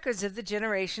records of the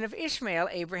generation of Ishmael,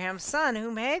 Abraham's son,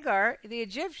 whom Hagar, the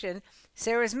Egyptian,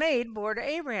 Sarah's maid, bore to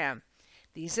Abraham.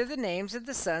 These are the names of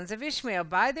the sons of Ishmael,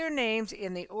 by their names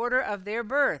in the order of their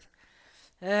birth.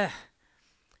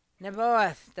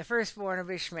 Nebaioth, the firstborn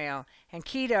of Ishmael, and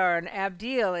Kedar, and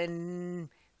Abdeel, and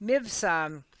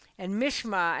Mibsam, and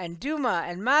Mishma, and Duma,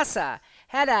 and Massa,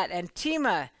 Hadad, and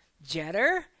Tema,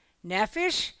 Jeter,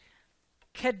 Nephish,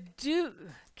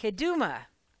 Keduma.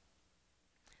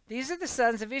 These are the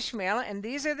sons of Ishmael, and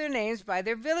these are their names by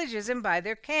their villages and by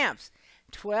their camps.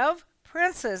 12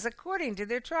 princes according to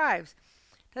their tribes.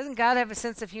 Doesn't God have a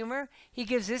sense of humor? He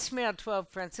gives Ishmael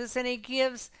 12 princes, and he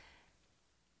gives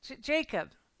Jacob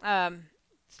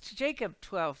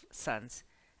 12 sons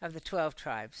of the 12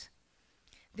 tribes.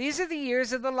 These are the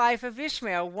years of the life of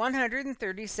Ishmael,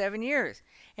 137 years.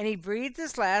 And he breathed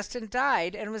his last and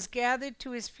died, and was gathered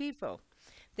to his people.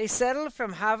 They settled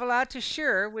from Havilah to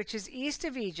Shur, which is east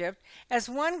of Egypt, as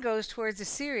one goes towards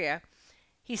Assyria.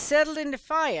 He settled in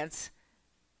defiance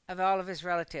of all of his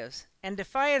relatives. And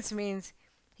defiance means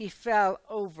he fell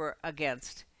over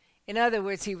against. In other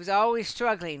words, he was always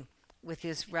struggling with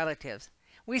his relatives.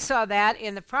 We saw that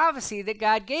in the prophecy that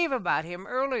God gave about him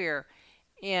earlier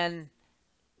in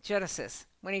Genesis,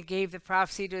 when he gave the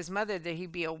prophecy to his mother that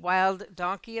he'd be a wild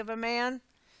donkey of a man.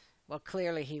 Well,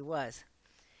 clearly he was.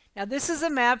 Now, this is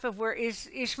a map of where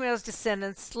Ishmael's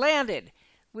descendants landed,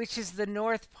 which is the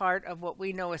north part of what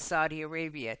we know as Saudi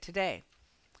Arabia today.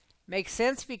 Makes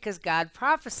sense because God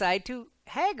prophesied to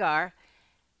Hagar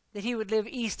that he would live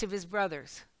east of his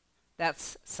brothers.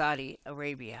 That's Saudi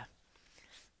Arabia.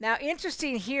 Now,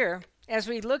 interesting here, as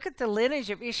we look at the lineage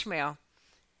of Ishmael,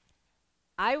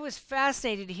 I was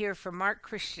fascinated to hear from Mark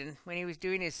Christian when he was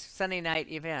doing his Sunday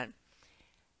night event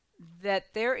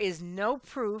that there is no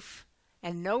proof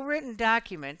and no written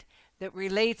document that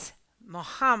relates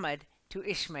Muhammad to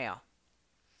Ishmael.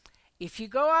 If you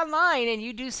go online and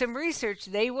you do some research,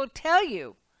 they will tell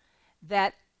you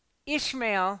that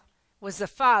Ishmael was the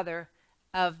father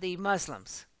of the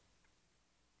Muslims.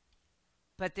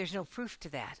 But there's no proof to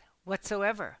that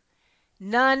whatsoever.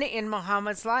 None in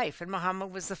Muhammad's life, and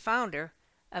Muhammad was the founder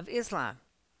of Islam.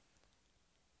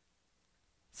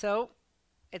 So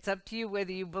it's up to you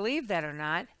whether you believe that or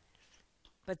not.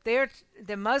 But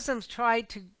the Muslims tried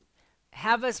to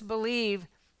have us believe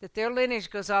that their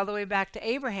lineage goes all the way back to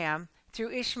Abraham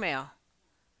through Ishmael.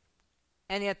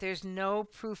 And yet there's no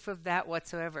proof of that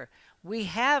whatsoever. We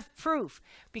have proof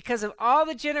because of all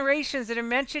the generations that are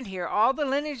mentioned here, all the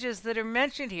lineages that are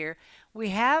mentioned here. We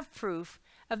have proof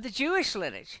of the Jewish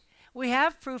lineage. We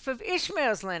have proof of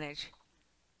Ishmael's lineage.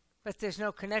 But there's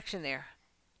no connection there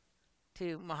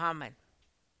to Muhammad.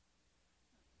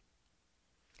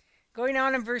 Going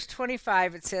on in verse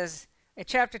 25, it says, in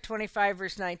chapter 25,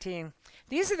 verse 19,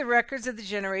 these are the records of the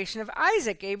generation of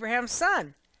Isaac, Abraham's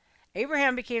son.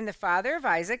 Abraham became the father of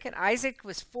Isaac, and Isaac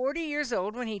was 40 years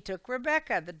old when he took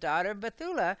Rebekah, the daughter of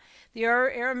Bethulah, the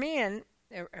Aramean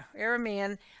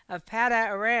of Paddan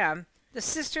Aram, the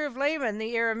sister of Laban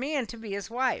the Aramean, to be his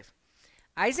wife.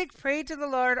 Isaac prayed to the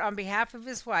Lord on behalf of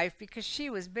his wife because she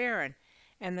was barren,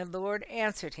 and the Lord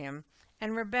answered him,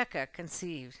 and Rebekah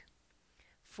conceived.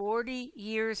 40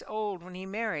 years old when he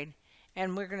married,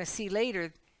 and we're going to see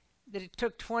later that it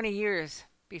took 20 years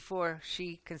before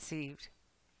she conceived.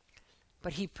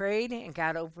 But he prayed, and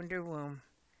God opened her womb.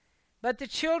 But the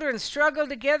children struggled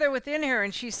together within her,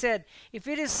 and she said, if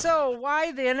it is so,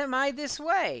 why then am I this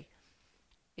way?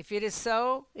 If it is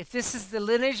so, if this is the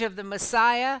lineage of the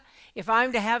Messiah, if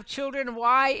I'm to have children,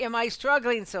 why am I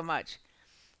struggling so much?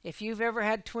 If you've ever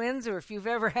had twins, or if you've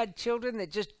ever had children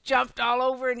that just jumped all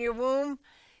over in your womb,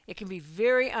 it can be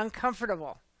very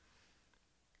uncomfortable.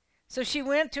 So she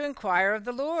went to inquire of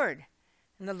the Lord.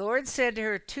 And the Lord said to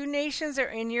her, 2 nations are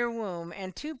in your womb,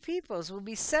 and 2 peoples will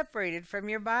be separated from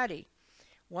your body.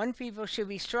 One people shall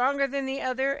be stronger than the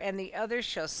other, and the other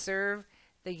shall serve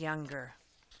the younger.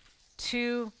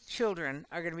 2 children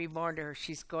are going to be born to her.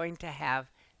 She's going to have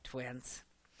twins.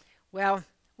 Well,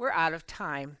 we're out of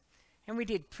time, and we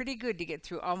did pretty good to get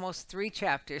through almost 3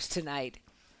 chapters tonight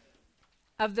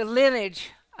of the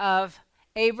lineage of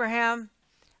Abraham,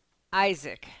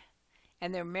 Isaac,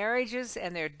 and their marriages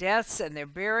and their deaths and their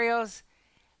burials,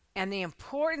 and the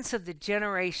importance of the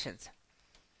generations.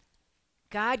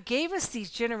 God gave us these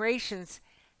generations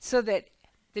so that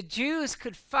the Jews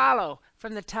could follow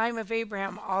from the time of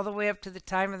Abraham all the way up to the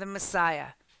time of the Messiah.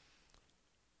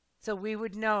 So we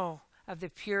would know of the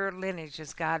pure lineage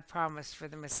as God promised for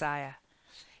the Messiah.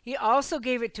 He also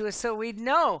gave it to us so we'd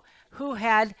know who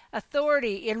had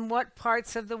authority in what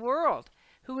parts of the world,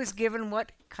 who was given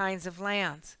what kinds of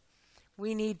lands.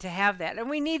 We need to have that. And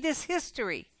we need this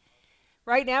history.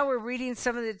 Right now we're reading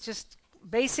some of the just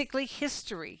basically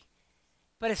history.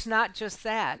 But it's not just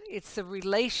that. It's the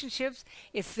relationships.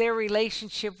 It's their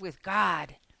relationship with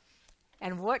God.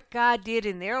 And what God did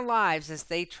in their lives as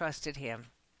they trusted him.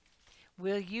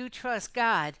 Will you trust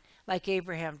God like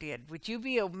Abraham did? Would you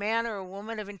be a man or a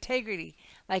woman of integrity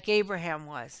like Abraham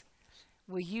was?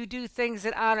 Will you do things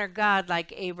that honor God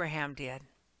like Abraham did?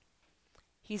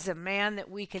 He's a man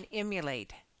that we can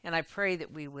emulate, and I pray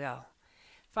that we will.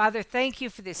 Father, thank you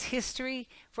for this history,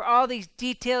 for all these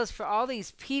details, for all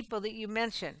these people that you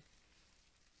mentioned,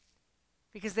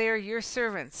 because they are your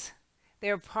servants. They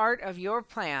are part of your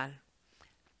plan.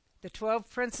 The 12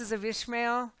 princes of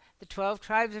Ishmael, the 12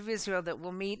 tribes of Israel that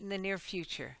will meet in the near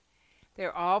future.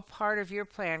 They're all part of your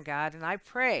plan, God, and I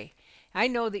pray. I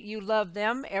know that you love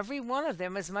them, every one of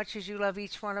them, as much as you love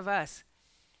each one of us.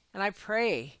 And I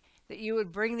pray that you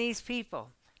would bring these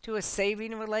people to a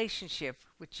saving relationship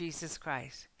with Jesus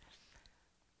Christ.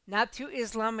 Not through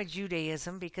Islam and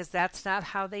Judaism, because that's not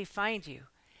how they find you,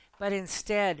 but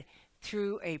instead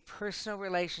through a personal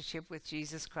relationship with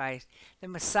Jesus Christ, the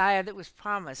Messiah that was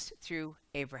promised through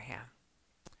Abraham.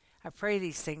 I pray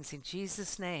these things in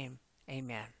Jesus' name.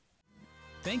 Amen.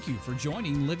 Thank you for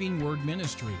joining Living Word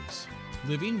Ministries.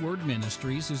 Living Word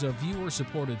Ministries is a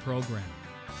viewer-supported program.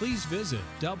 Please visit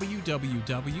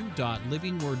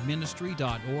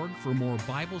www.livingwordministry.org for more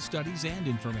Bible studies and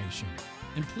information.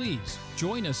 And please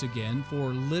join us again for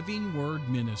Living Word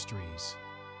Ministries.